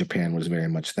trip to Japan was very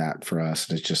much that for us.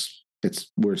 And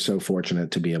we're so fortunate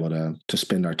to be able to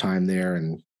spend our time there,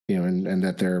 and and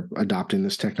that they're adopting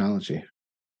this technology.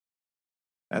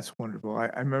 That's wonderful. I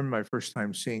remember my first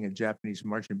time seeing a Japanese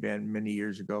marching band many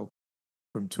years ago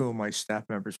from two of my staff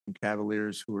members from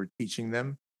Cavaliers who were teaching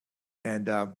them. And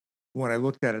when I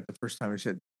looked at it the first time, I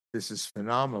said, this is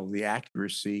phenomenal. The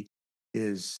accuracy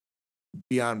is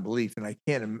beyond belief. And I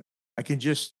can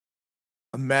just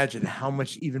imagine how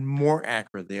much even more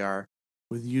accurate they are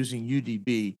with using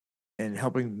UDB and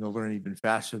helping them to learn even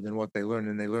faster than what they learn.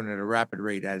 And they learn at a rapid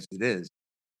rate as it is.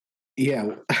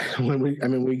 Yeah.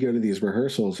 We go to these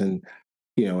rehearsals, and,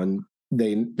 and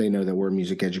they know that we're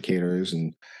music educators,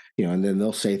 and, and then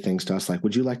they'll say things to us like,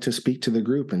 would you like to speak to the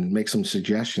group and make some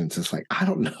suggestions? It's like, I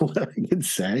don't know what I can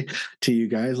say to you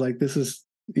guys. Like,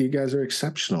 you guys are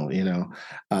exceptional,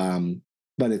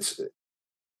 but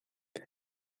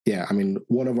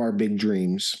one of our big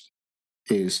dreams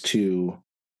is to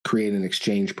create an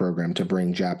exchange program to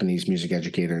bring Japanese music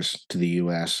educators to the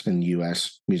US and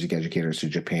US music educators to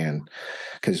Japan.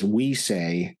 Because we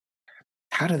say,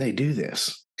 how do they do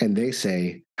this? And they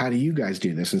say, how do you guys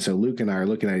do this? And so Luke and I are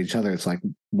looking at each other. It's like,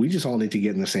 we just all need to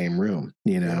get in the same room,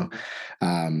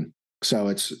 So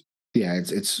it's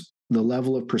the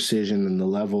level of precision and the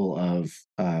level of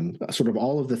sort of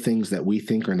all of the things that we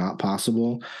think are not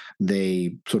possible.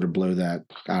 They sort of blow that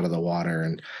out of the water.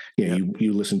 And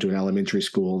you listen to an elementary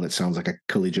school that sounds like a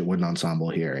collegiate wind ensemble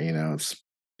here.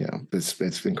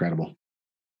 It's incredible.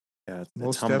 Yeah,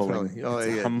 most definitely. Oh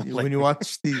yeah. When you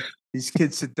watch these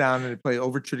kids sit down and they play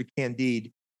Overture to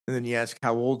Candide, and then you ask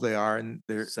how old they are, and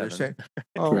they're saying,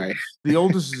 "Oh, right." The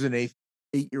oldest is an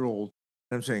 8-year-old."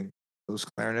 And I'm saying those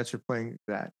clarinets are playing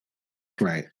that.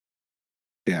 Right.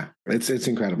 Yeah, it's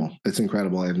incredible. It's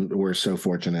incredible, and we're so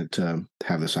fortunate to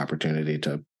have this opportunity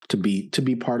to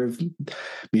be part of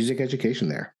music education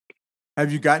there.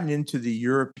 Have you gotten into the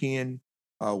European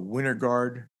Winter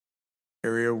Guard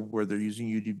area where they're using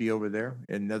UDB over there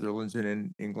in Netherlands and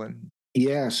in England?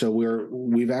 Yeah, so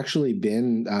we've actually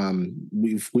been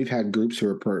we've had groups who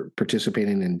are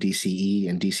participating in DCE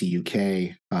and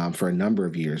DCUK for a number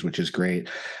of years, which is great.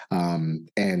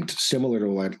 And similar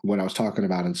to what I was talking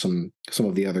about in some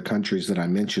of the other countries that I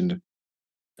mentioned,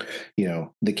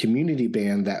 the community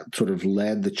band that sort of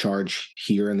led the charge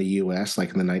here in the US,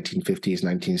 like in the 1950s,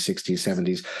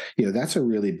 1960s, 70s, that's a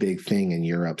really big thing in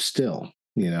Europe still,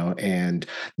 and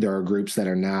there are groups that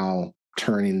are now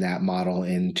turning that model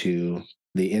into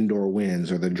the indoor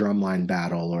winds or the drumline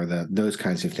battle or those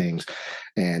kinds of things.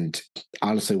 And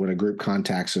honestly, when a group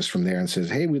contacts us from there and says,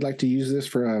 hey, we'd like to use this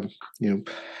for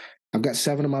I've got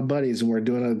 7 of my buddies and we're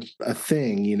doing a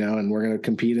thing, and we're going to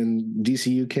compete in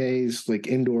DCUK's like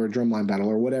indoor drumline battle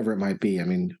or whatever it might be. I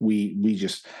mean,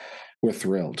 we're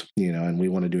thrilled, and we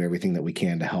want to do everything that we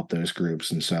can to help those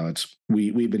groups. And so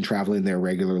we've been traveling there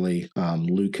regularly.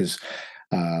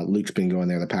 Luke's been going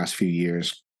there the past few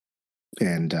years,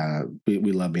 and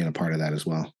we love being a part of that as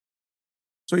well.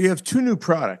 So you have 2 new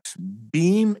products,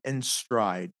 Beam and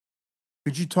Stride.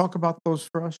 Could you talk about those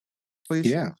for us, please?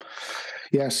 Yeah.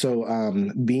 So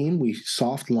Beam, we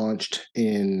soft launched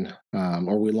we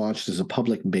launched as a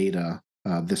public beta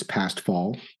this past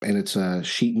fall, and it's a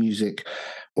sheet music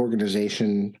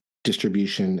organization,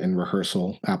 distribution, and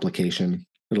rehearsal application.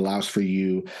 It allows for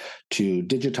you to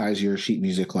digitize your sheet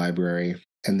music library,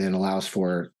 and then allows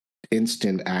for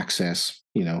instant access.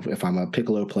 If I'm a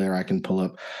piccolo player, I can pull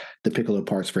up the piccolo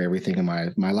parts for everything in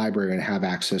my library and have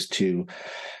access to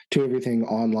everything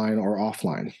online or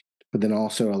offline. But then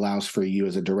also allows for you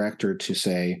as a director to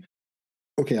say,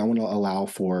 okay, I want to allow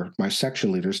for my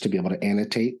section leaders to be able to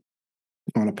annotate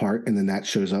on a part, and then that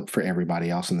shows up for everybody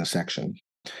else in the section.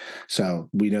 So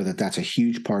we know that that's a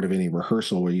huge part of any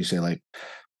rehearsal where you say, like,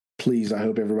 please, I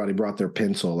hope everybody brought their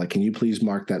pencil. Like, can you please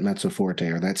mark that mezzo forte,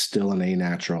 or that's still an A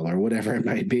natural, or whatever it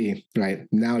might be, right?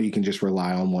 Now you can just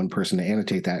rely on one person to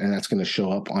annotate that, and that's going to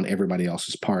show up on everybody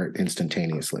else's part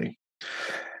instantaneously.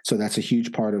 So that's a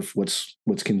huge part of what's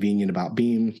convenient about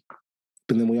Beam.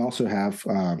 And then we also have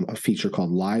a feature called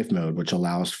Live Mode, which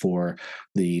allows for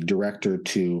the director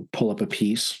to pull up a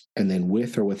piece, and then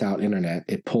with or without internet,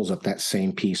 it pulls up that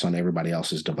same piece on everybody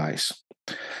else's device.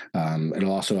 It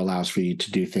also allows for you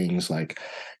to do things like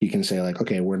you can say like,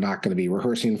 okay, we're not going to be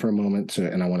rehearsing for a moment,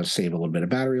 and I want to save a little bit of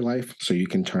battery life, so you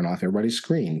can turn off everybody's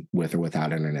screen with or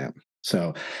without internet.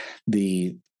 So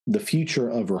the future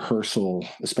of rehearsal,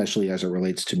 especially as it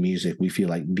relates to music, we feel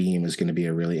like Beam is going to be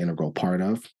a really integral part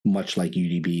of, much like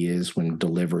UDB is when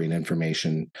delivering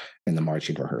information in the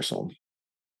marching rehearsal.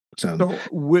 So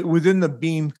within the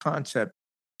Beam concept,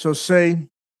 so say,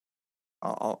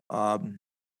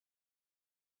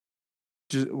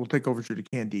 we'll take Overture to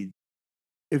Candide.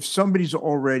 If somebody's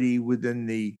already within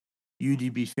the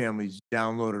UDB families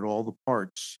downloaded all the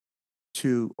parts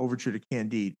to Overture to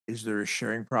Candide, is there a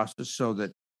sharing process so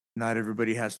that not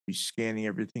everybody has to be scanning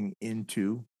everything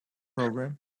into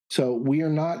program? So we're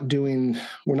not doing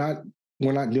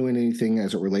anything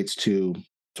as it relates to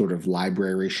sort of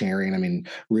library sharing. I mean,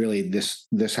 really, this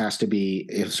has to be,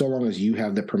 if so long as you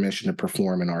have the permission to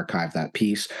perform and archive that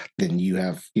piece, then you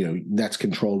have, that's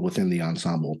controlled within the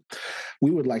ensemble.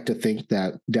 We would like to think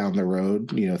that down the road,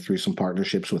 through some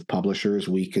partnerships with publishers,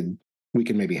 we could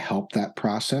maybe help that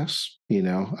process,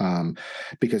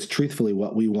 because truthfully,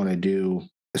 what we want to do,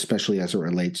 especially as it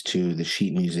relates to the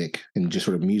sheet music and just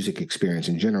sort of music experience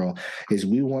in general, is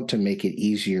we want to make it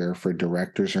easier for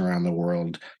directors around the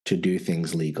world to do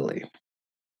things legally.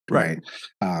 Right.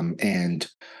 And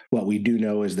what we do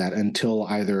know is that until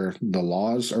either the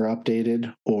laws are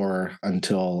updated or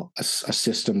until a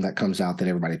system that comes out that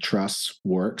everybody trusts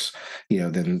works,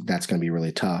 then that's going to be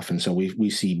really tough. And so we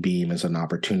see Beam as an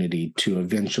opportunity to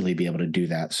eventually be able to do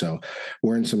that. So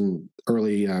we're in some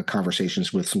early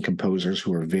conversations with some composers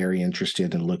who are very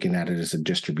interested in looking at it as a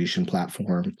distribution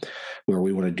platform, where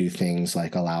we want to do things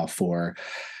like allow for,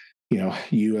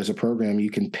 you as a program,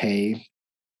 you can pay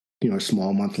a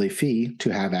small monthly fee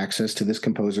to have access to this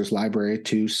composer's library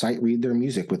to sight read their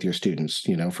music with your students,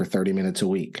 for 30 minutes a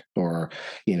week, and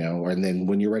then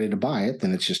when you're ready to buy it,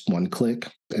 then it's just one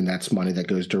click, and that's money that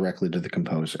goes directly to the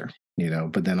composer,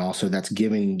 but then also that's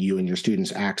giving you and your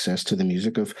students access to the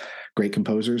music of great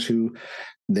composers who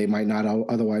they might not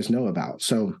otherwise know about.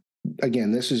 So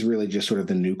again, this is really just sort of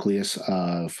the nucleus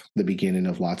of the beginning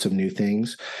of lots of new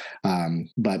things.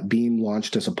 But Beam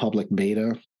launched as a public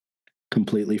beta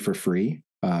completely for free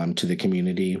to the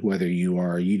community, whether you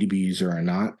are a UDB user or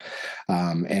not.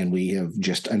 And we have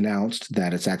just announced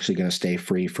that it's actually going to stay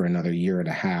free for another year and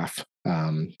a half.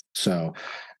 So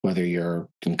whether you're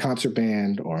in concert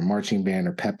band or marching band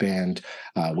or pep band,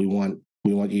 we want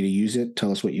you to use it.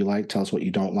 Tell us what you like. Tell us what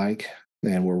you don't like.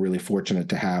 And we're really fortunate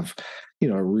to have,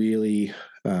 a really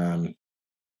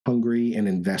hungry and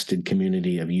invested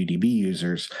community of UDB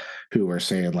users who are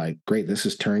saying like, great, this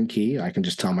is turnkey. I can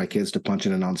just tell my kids to punch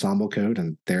in an ensemble code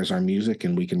and there's our music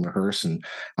and we can rehearse, and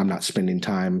I'm not spending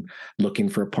time looking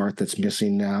for a part that's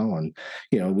missing now. And,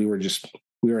 we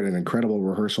were at an incredible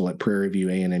rehearsal at Prairie View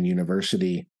A&M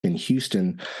University in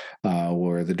Houston,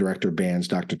 where the director of bands,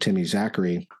 Dr. Timmy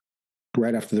Zachary,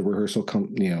 right after the rehearsal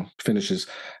finishes,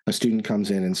 a student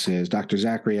comes in and says, Dr.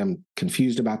 Zachary, I'm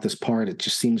confused about this part. It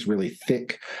just seems really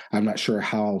thick. I'm not sure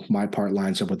how my part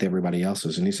lines up with everybody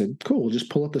else's. And he said, cool, we'll just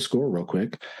pull up the score real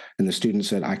quick. And the student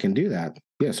said, I can do that.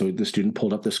 Yeah, so the student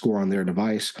pulled up the score on their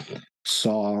device,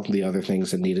 saw the other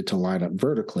things that needed to line up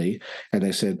vertically, and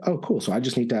they said, oh, cool, so I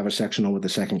just need to have a sectional with the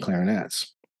second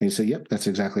clarinets. And he said, yep, that's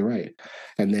exactly right.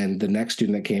 And then the next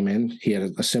student that came in, he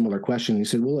had a similar question. He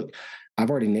said, well, look, I've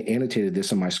already annotated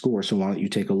this in my score, so why don't you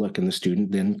take a look? And the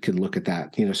student then could look at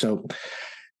that. So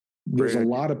there's a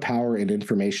lot of power in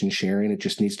information sharing. It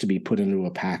just needs to be put into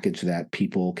a package that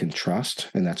people can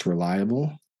trust and that's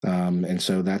reliable. And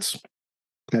so that's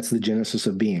the genesis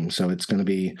of Beam. So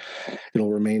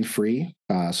it'll remain free.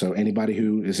 So anybody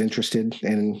who is interested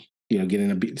in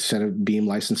getting a set of Beam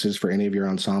licenses for any of your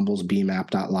ensembles,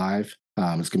 beamapp.live.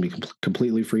 It's going to be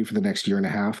completely free for the next year and a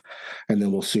half, and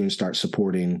then we'll soon start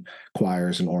supporting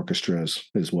choirs and orchestras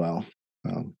as well.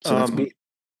 So that's Beam.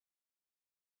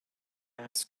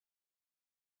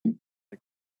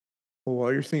 Well,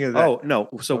 while you're thinking of that, oh no.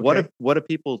 So okay. what do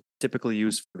people typically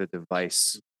use for the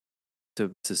device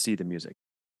to see the music?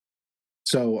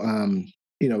 So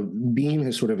Beam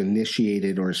has sort of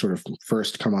initiated or sort of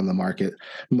first come on the market,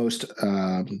 most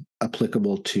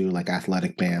applicable to like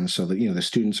athletic bands, so that the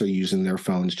students are using their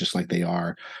phones just like they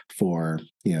are for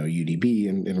UDB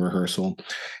in rehearsal,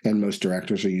 and most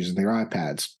directors are using their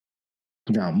iPads.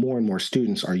 Now, more and more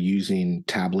students are using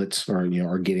tablets, or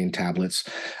are getting tablets,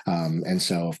 and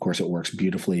so of course it works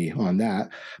beautifully on that.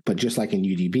 But just like in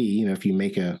UDB, if you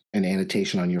make an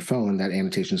annotation on your phone, that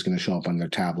annotation is going to show up on their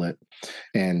tablet.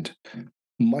 And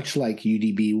much like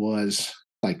UDB was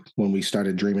like when we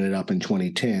started dreaming it up in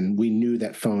 2010, we knew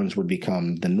that phones would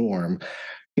become the norm.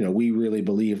 We really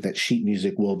believe that sheet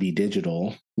music will be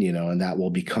digital, and that will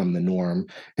become the norm.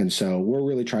 And so we're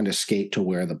really trying to skate to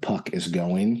where the puck is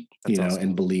going, That's awesome.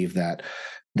 and believe that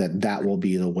will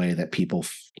be the way that people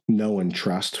know and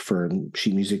trust for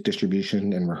sheet music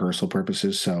distribution and rehearsal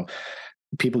purposes. So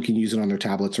people can use it on their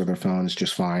tablets or their phones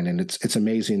just fine. And it's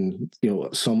amazing,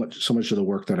 so much of the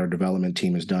work that our development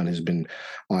team has done has been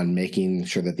on making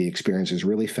sure that the experience is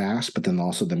really fast, but then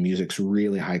also the music's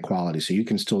really high quality. So you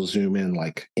can still zoom in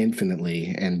like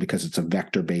infinitely. And because it's a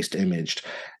vector-based image,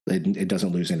 it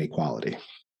doesn't lose any quality.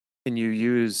 Can you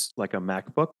use like a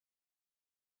MacBook?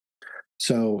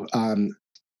 So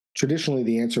traditionally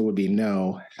the answer would be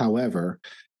no. However,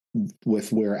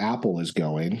 with where Apple is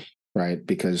going, right?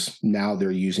 Because now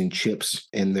they're using chips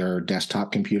in their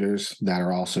desktop computers that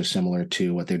are also similar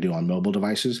to what they do on mobile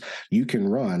devices. You can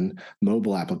run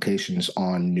mobile applications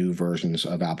on new versions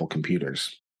of Apple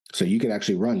computers. So you could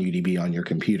actually run UDB on your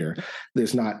computer.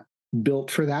 There's not built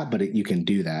for that, but you can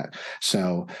do that.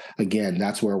 So again,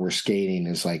 that's where we're skating,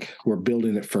 is like we're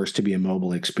building it first to be a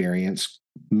mobile experience,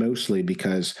 mostly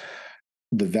because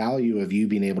the value of you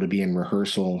being able to be in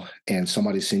rehearsal and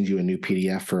somebody sends you a new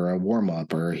PDF for a warm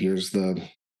up, or here's a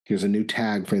new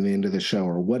tag for the end of the show,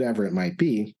 or whatever it might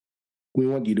be. We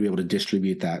want you to be able to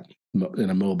distribute that in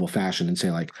a mobile fashion and say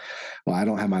like, well, I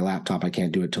don't have my laptop, I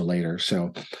can't do it till later.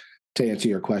 So to answer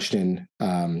your question,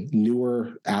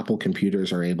 newer Apple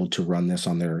computers are able to run this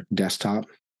on their desktop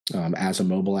as a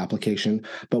mobile application,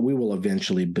 but we will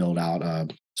eventually build out a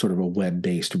sort of a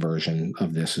web-based version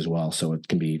of this as well, so it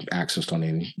can be accessed on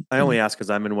any. I only ask because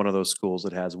I'm in one of those schools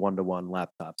that has one-to-one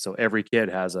laptops. So every kid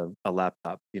has a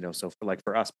laptop, so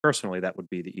for us personally, that would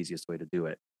be the easiest way to do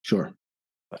it. Sure.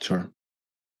 Sure.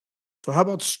 So how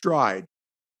about Stride?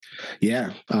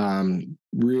 Yeah,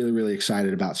 really, really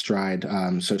excited about Stride.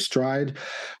 So Stride,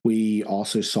 we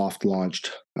also soft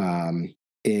launched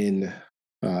in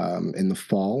the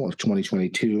fall of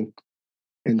 2022.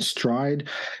 And Stride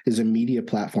is a media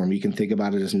platform. You can think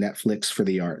about it as Netflix for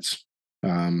the arts.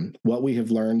 What we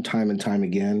have learned time and time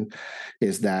again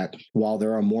is that while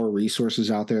there are more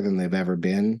resources out there than they've ever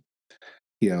been,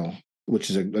 which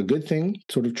is a good thing,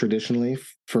 sort of traditionally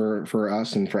for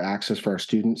us and for access for our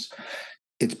students,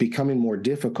 it's becoming more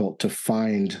difficult to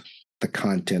find the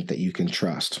content that you can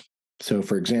trust. So,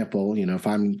 for example, if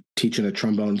I'm teaching a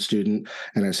trombone student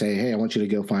and I say, "Hey, I want you to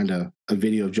go find a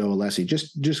video of Joe Alessi,"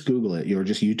 just Google it or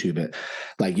just YouTube it.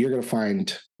 Like, you're going to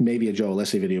find maybe a Joe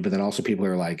Alessi video, but then also people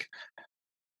are like,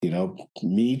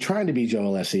 me trying to be Joe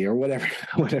Alessi or whatever,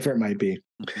 whatever it might be.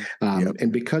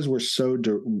 And because we're so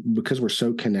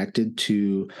connected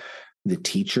to the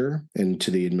teacher and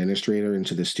to the administrator and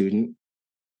to the student,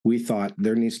 we thought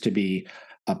there needs to be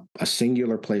a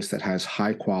singular place that has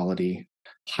high quality,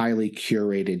 highly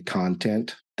curated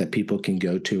content that people can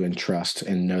go to and trust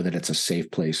and know that it's a safe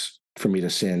place for me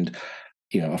to send,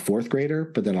 a fourth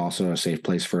grader, but then also a safe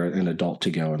place for an adult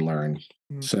to go and learn.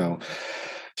 Mm-hmm. So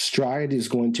Stride is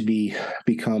going to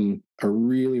become a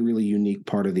really, really unique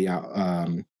part of the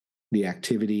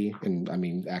activity, and I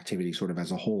mean activity sort of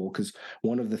as a whole, because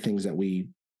one of the things that we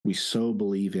so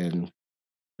believe in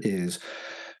is,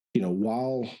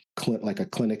 while like a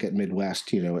clinic at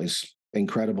Midwest, is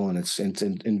incredible and it's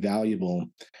invaluable,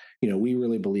 we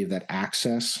really believe that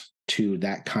access to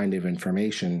that kind of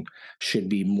information should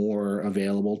be more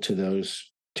available to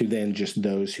then just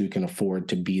those who can afford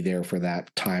to be there for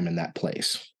that time and that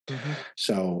place. Mm-hmm.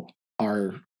 So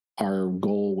our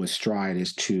goal with Stride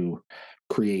is to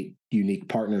create unique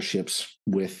partnerships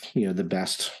with, the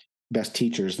best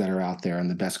teachers that are out there and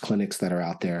the best clinics that are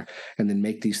out there, and then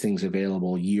make these things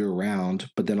available year round,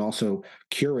 but then also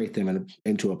curate them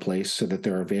into a place so that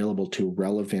they're available to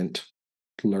relevant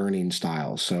learning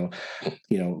styles. So,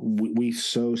 we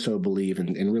so believe,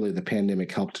 and really the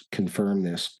pandemic helped confirm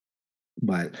this,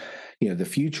 but, the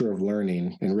future of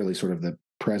learning and really sort of the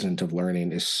present of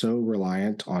learning is so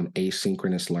reliant on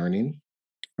asynchronous learning,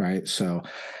 right? So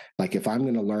like if I'm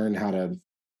going to learn how to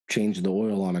change the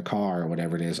oil on a car or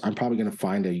whatever it is, I'm probably going to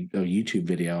find a YouTube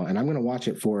video and I'm going to watch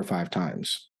it 4 or 5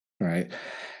 times, right?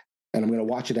 and I'm going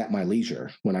to watch it at my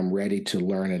leisure when I'm ready to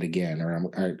learn it again, or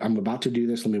I'm about to do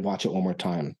this. Let me watch it one more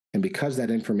time. And because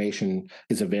that information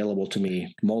is available to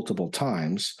me multiple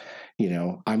times,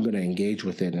 I'm going to engage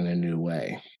with it in a new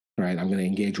way, right? I'm going to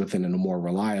engage with it in a more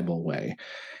reliable way,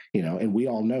 and we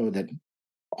all know that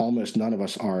almost none of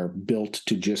us are built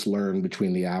to just learn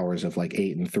between the hours of like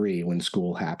 8 and 3 when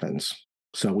school happens.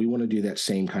 So we want to do that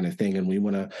same kind of thing, and we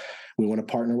want to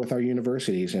partner with our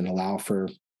universities and allow for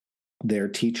their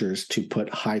teachers to put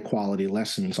high quality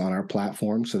lessons on our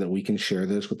platform so that we can share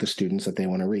those with the students that they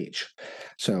want to reach.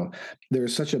 So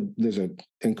there's an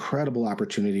incredible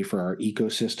opportunity for our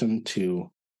ecosystem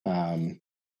um,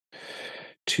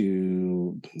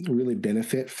 to really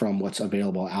benefit from what's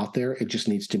available out there. It just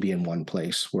needs to be in one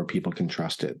place where people can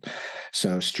trust it.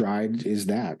 So Stride is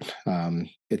that.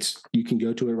 You can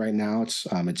go to it right now.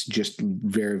 It's just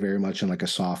very, very much in like a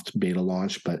soft beta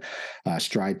launch, but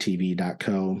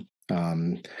stridetv.co.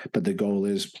 But the goal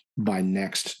is by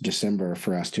next December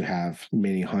for us to have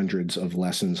many hundreds of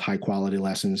lessons, high quality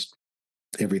lessons,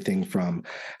 everything from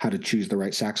how to choose the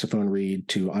right saxophone reed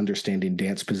to understanding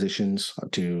dance positions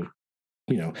to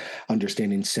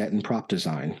understanding set and prop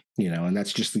design, and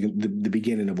that's just the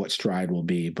beginning of what Stride will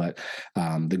be. But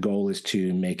the goal is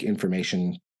to make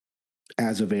information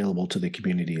as available to the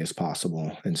community as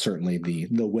possible, and certainly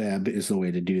the web is the way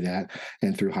to do that,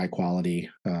 and through high quality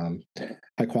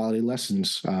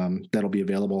lessons that'll be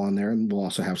available on there, and we'll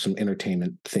also have some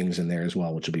entertainment things in there as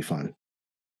well, which will be fun.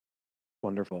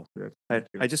 Wonderful.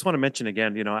 I just want to mention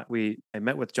again, I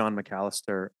met with John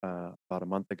McAllister about a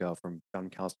month ago from John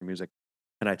McAllister Music,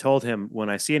 and I told him when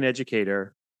I see an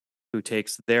educator who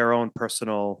takes their own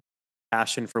personal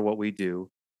passion for what we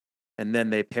do, and then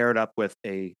they pair it up with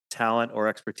a talent or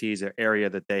expertise or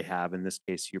area that they have, in this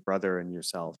case, your brother and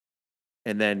yourself,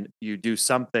 and then you do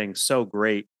something so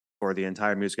great for the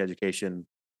entire music education,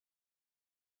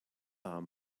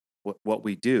 what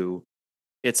we do,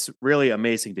 it's really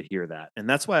amazing to hear that. And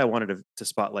that's why I wanted to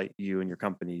spotlight you and your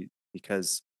company,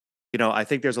 because, I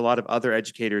think there's a lot of other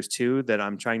educators too that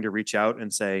I'm trying to reach out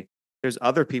and say, there's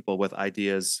other people with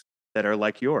ideas that are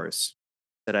like yours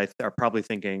that are probably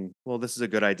thinking, well, this is a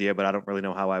good idea, but I don't really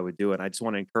know how I would do it. I just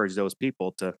want to encourage those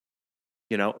people to,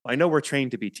 I know we're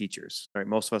trained to be teachers, right?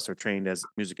 Most of us are trained as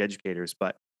music educators,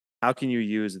 but how can you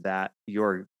use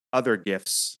your other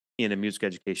gifts in a music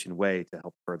education way to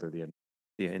help further the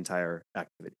entire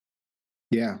activity?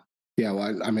 Yeah. Yeah.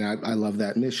 Well, I mean, I love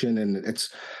that mission, and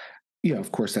it's,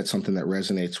 of course, that's something that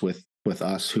resonates with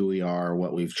us, who we are,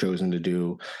 what we've chosen to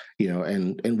do,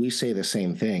 and we say the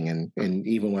same thing. And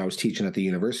even when I was teaching at the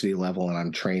university level, and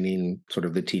I'm training sort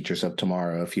of the teachers of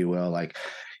tomorrow, if you will, like,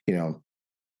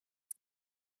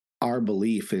 our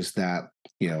belief is that,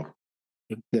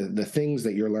 the things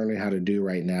that you're learning how to do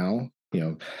right now,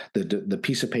 the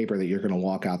piece of paper that you're going to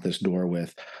walk out this door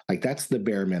with, like, that's the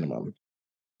bare minimum,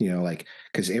 like,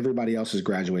 because everybody else is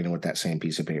graduating with that same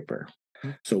piece of paper.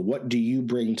 So what do you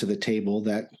bring to the table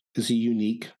that is a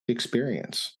unique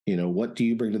experience? What do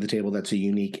you bring to the table that's a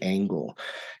unique angle?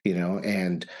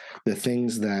 And the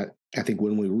things that I think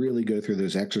when we really go through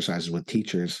those exercises with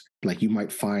teachers, like, you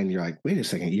might find you're like, wait a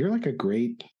second, you're like a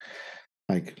great,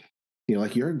 like,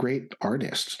 like, you're a great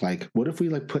artist. Like, what if we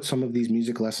like put some of these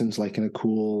music lessons like in a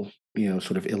cool,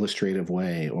 sort of illustrative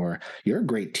way? Or you're a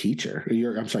great teacher.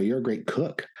 You're a great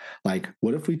cook. Like,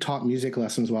 what if we taught music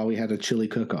lessons while we had a chili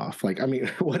cook off? Like, I mean,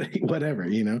 whatever,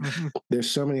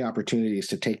 there's so many opportunities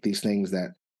to take these things that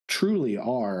truly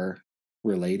are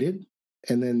related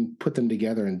and then put them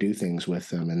together and do things with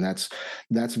them. And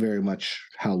that's very much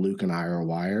how Luke and I are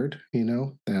wired,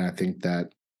 and I think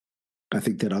that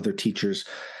other teachers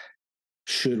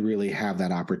should really have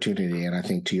that opportunity. And I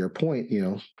think, to your point,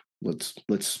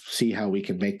 let's see how we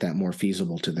can make that more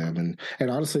feasible to them. And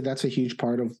honestly, that's a huge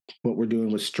part of what we're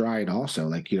doing with Stride also.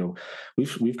 Like,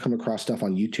 we've come across stuff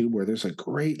on YouTube where there's a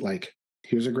great, like,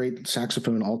 here's a great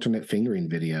saxophone alternate fingering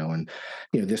video. And,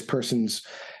 this person's,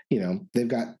 they've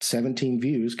got 17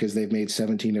 views because they've made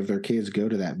 17 of their kids go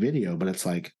to that video. But it's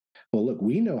like, well, look,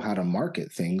 we know how to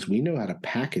market things, we know how to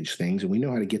package things, and we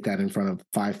know how to get that in front of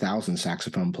 5,000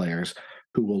 saxophone players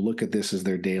who will look at this as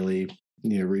their daily,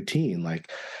 routine.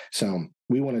 Like, so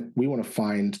we want to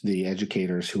find the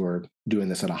educators who are doing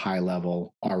this at a high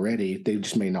level already. They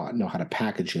just may not know how to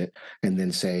package it, and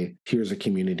then say, here's a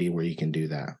community where you can do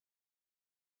that.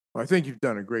 Well, I think you've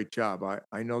done a great job.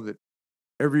 I know that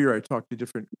every year I talk to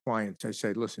different clients. I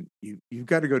say, listen, you've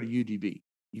got to go to UDB.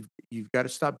 You've got to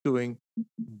stop doing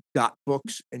dot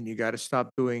books, and you got to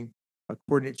stop doing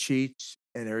coordinate sheets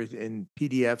and everything and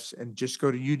PDFs, and just go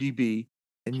to UDB,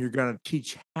 and you're going to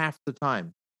teach half the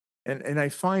time. And I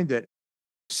find that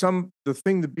the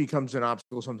thing that becomes an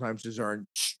obstacle sometimes is our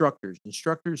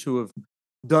instructors who have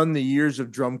done the years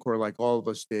of drum corps like all of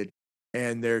us did,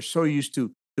 and they're so used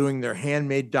to doing their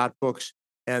handmade dot books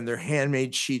and their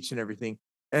handmade sheets and everything.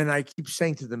 And I keep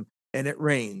saying to them, and it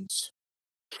rains.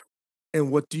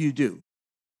 And what do you do?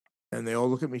 And they all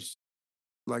look at me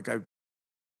like I've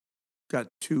got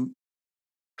two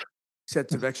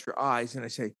sets of extra eyes. And I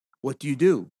say, what do you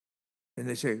do? And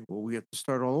they say, well, we have to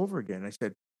start all over again. I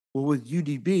said, well, with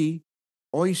UDB,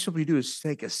 all you simply do is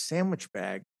take a sandwich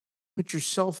bag, put your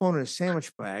cell phone in a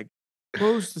sandwich bag,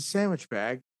 close the sandwich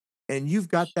bag, and you've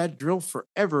got that drill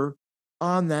forever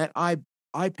on that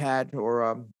iPad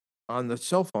or on the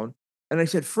cell phone. And I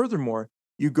said, furthermore,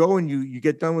 you go and you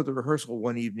get done with the rehearsal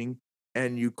one evening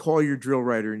and you call your drill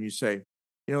writer and you say,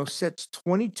 sets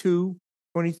 22,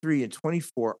 23, and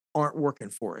 24 aren't working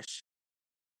for us.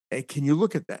 Hey, can you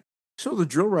look at that? So the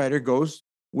drill writer goes,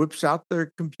 whips out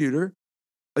their computer,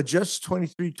 adjusts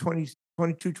 23, 20,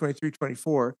 22, 23,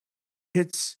 24,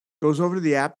 goes over to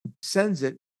the app, sends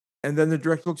it, and then the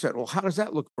director looks at it. Well, how does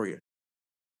that look for you?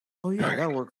 Oh, yeah,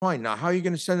 that'll work fine. Now, how are you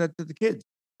going to send that to the kids?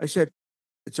 I said,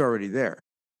 it's already there.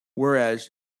 Whereas,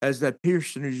 as that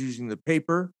person is using the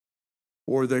paper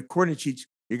or the coordinate sheets,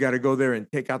 you got to go there and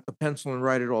take out the pencil and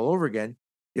write it all over again.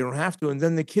 You don't have to. And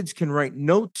then the kids can write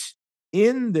notes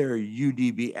in their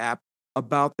UDB app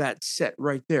about that set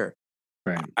right there.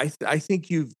 Right. I think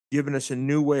you've given us a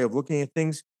new way of looking at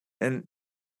things. And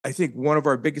I think one of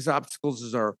our biggest obstacles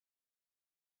is our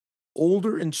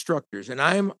older instructors. And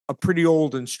I'm a pretty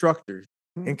old instructor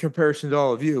in comparison to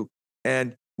all of you.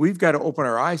 And we've got to open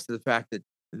our eyes to the fact that,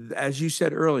 as you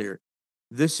said earlier,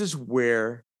 this is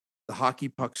where the hockey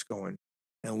puck's going.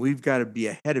 And we've got to be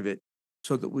ahead of it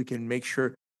so that we can make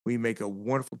sure we make a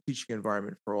wonderful teaching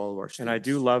environment for all of our students. And I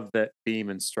do love that Beam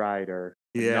and Stride are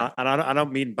Yeah. and I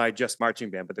don't mean by just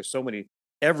marching band, but there's so many,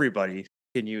 everybody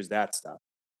can use that stuff.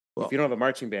 Well, if you don't have a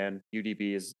marching band,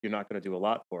 UDB you're not going to do a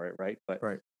lot for it, right? But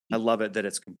right. I love it that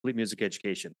it's complete music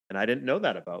education. And I didn't know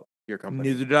that about your company.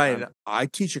 Neither did I. And I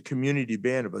teach a community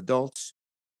band of adults,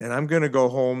 and I'm going to go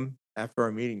home after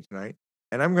our meeting tonight,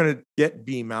 and I'm going to get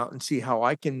Beam out and see how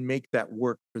I can make that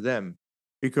work for them,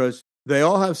 because they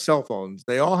all have cell phones,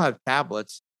 they all have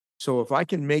tablets. So if I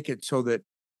can make it so that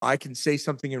I can say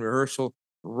something in rehearsal,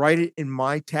 write it in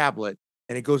my tablet,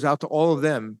 and it goes out to all of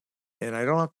them, and I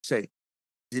don't have to say,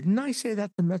 didn't I say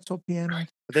that to mezzo piano?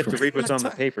 But they have to read what's on the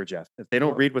paper, Jeff. If they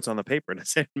don't read what's on the paper, it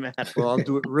doesn't matter. Well, I'll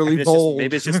do it really maybe bold.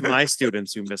 Maybe it's just my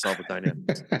students who miss all the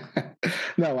dynamics.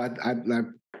 No,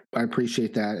 I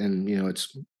appreciate that, and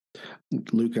it's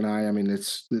Luke and I mean,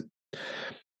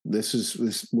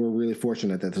 we're really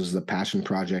fortunate that this is a passion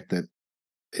project that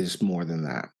is more than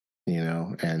that,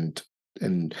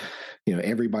 and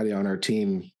everybody on our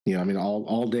team, I mean,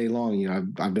 all day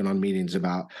long, I've been on meetings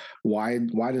about why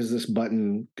does this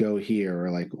button go here,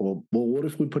 or like, well, what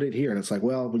if we put it here? And it's like,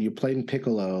 well, when you play in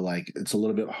piccolo, like it's a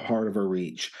little bit hard of a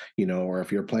reach, or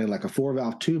if you're playing like a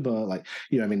 4-valve tuba, like,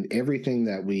 I mean, every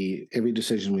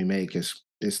decision we make is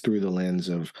through the lens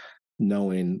of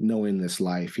knowing this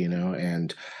life,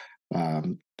 and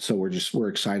so we're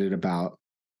excited about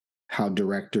how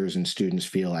directors and students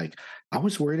feel like, I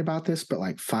was worried about this, but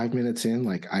like 5 minutes in,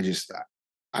 like it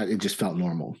just felt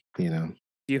normal, Do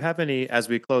you have any, as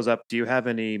we close up, do you have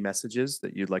any messages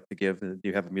that you'd like to give? Do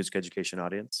you have a music education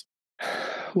audience?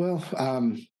 Well,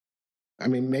 I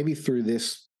mean, maybe through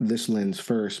this lens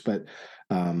first, but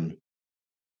for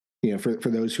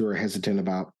those who are hesitant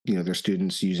about their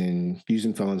students using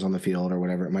phones on the field or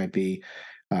whatever it might be,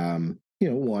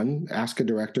 one, ask a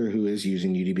director who is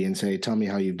using UDB and say, tell me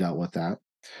how you've dealt with that.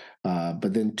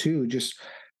 But then two, just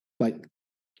like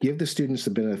give the students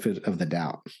the benefit of the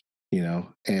doubt,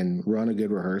 and run a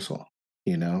good rehearsal,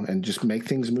 and just make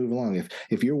things move along.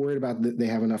 If you're worried about they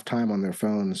have enough time on their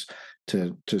phones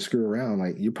to screw around,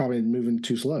 like you're probably moving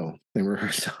too slow in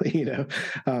rehearsal,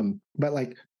 but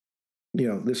like,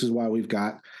 this is why we've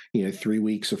got, 3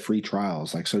 weeks of free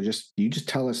trials. Like, so you just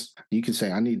tell us, you can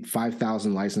say, I need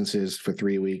 5,000 licenses for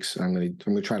 3 weeks. I'm going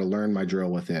to try to learn my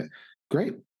drill with it.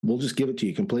 Great. We'll just give it to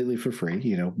you completely for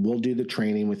free. We'll do the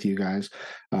training with you guys.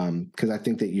 Cause I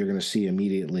think that you're going to see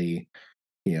immediately,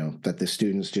 that the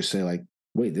students just say like,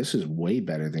 wait, this is way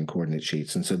better than coordinate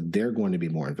sheets. And so they're going to be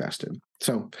more invested.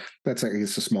 So that's, I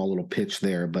guess, a small little pitch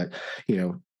there, but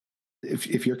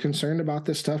if you're concerned about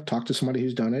this stuff, talk to somebody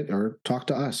who's done it, or talk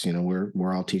to us.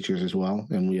 We're all teachers as well,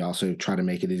 and we also try to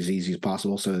make it as easy as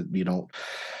possible so that you don't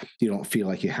feel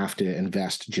like you have to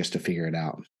invest just to figure it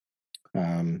out.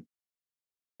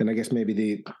 And I guess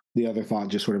maybe the other thought,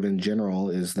 just sort of in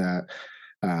general, is that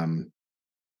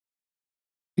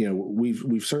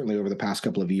we've certainly over the past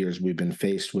couple of years, we've been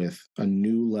faced with a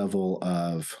new level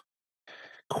of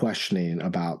questioning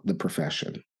about the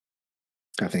profession.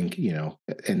 I think,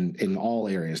 in all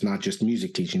areas, not just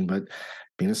music teaching, but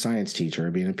being a science teacher,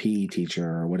 being a PE teacher,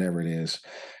 or whatever it is.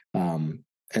 And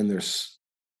there's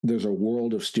a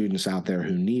world of students out there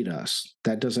who need us.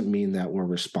 That doesn't mean that we're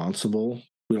responsible.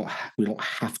 We don't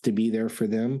have to be there for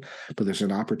them, but there's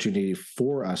an opportunity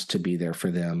for us to be there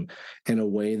for them in a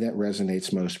way that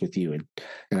resonates most with you.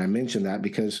 And I mention that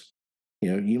because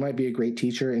you might be a great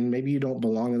teacher and maybe you don't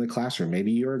belong in the classroom.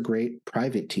 Maybe you're a great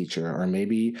private teacher, or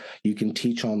maybe you can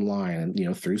teach online,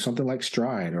 through something like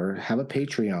Stride, or have a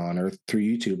Patreon, or through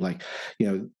YouTube. Like,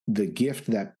 the gift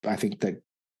that I think that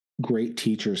great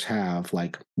teachers have,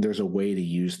 like, there's a way to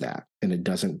use that, and it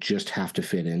doesn't just have to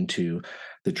fit into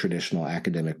the traditional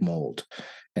academic mold.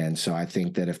 And so I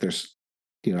think that if there's,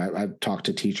 I've talked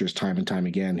to teachers time and time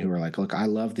again who are like, look, I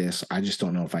love this. I just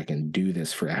don't know if I can do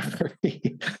this forever,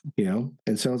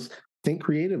 And so think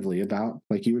creatively about,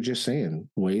 like you were just saying,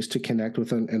 ways to connect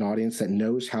with an audience that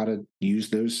knows how to use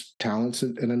those talents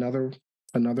in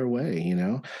another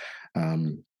way,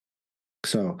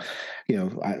 So,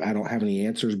 I don't have any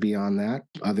answers beyond that,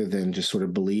 other than just sort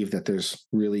of believe that there's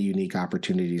really unique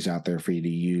opportunities out there for you to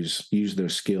use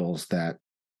those skills that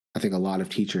I think a lot of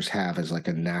teachers have as like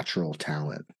a natural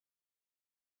talent.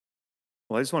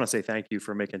 Well, I just want to say thank you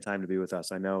for making time to be with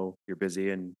us. I know you're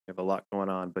busy and you have a lot going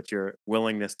on, but your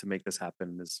willingness to make this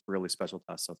happen is really special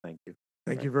to us. So thank you.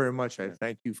 Thank you very much. I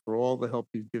thank you for all the help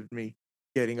you've given me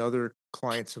getting other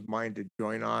clients of mine to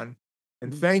join on.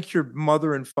 And thank your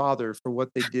mother and father for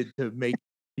what they did to make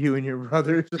you and your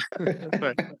brothers.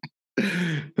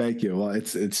 Thank you. Well,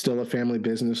 it's still a family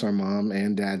business. Our mom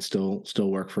and dad still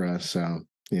work for us. So,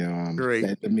 Great.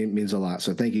 That means a lot.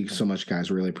 So thank you so much,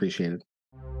 guys. Really appreciate it.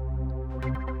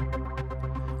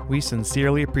 We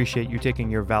sincerely appreciate you taking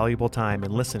your valuable time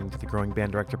and listening to the Growing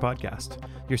Band Director podcast.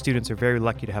 Your students are very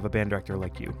lucky to have a band director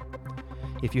like you.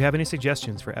 If you have any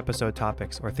suggestions for episode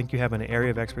topics or think you have an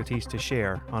area of expertise to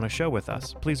share on a show with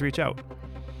us, please reach out.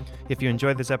 If you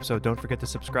enjoyed this episode, don't forget to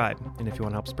subscribe. And if you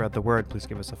want to help spread the word, please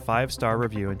give us a 5-star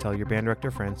review and tell your band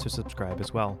director friends to subscribe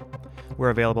as well.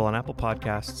 We're available on Apple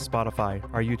Podcasts, Spotify,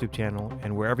 our YouTube channel,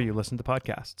 and wherever you listen to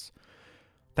podcasts.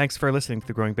 Thanks for listening to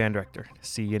The Growing Band Director.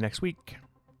 See you next week.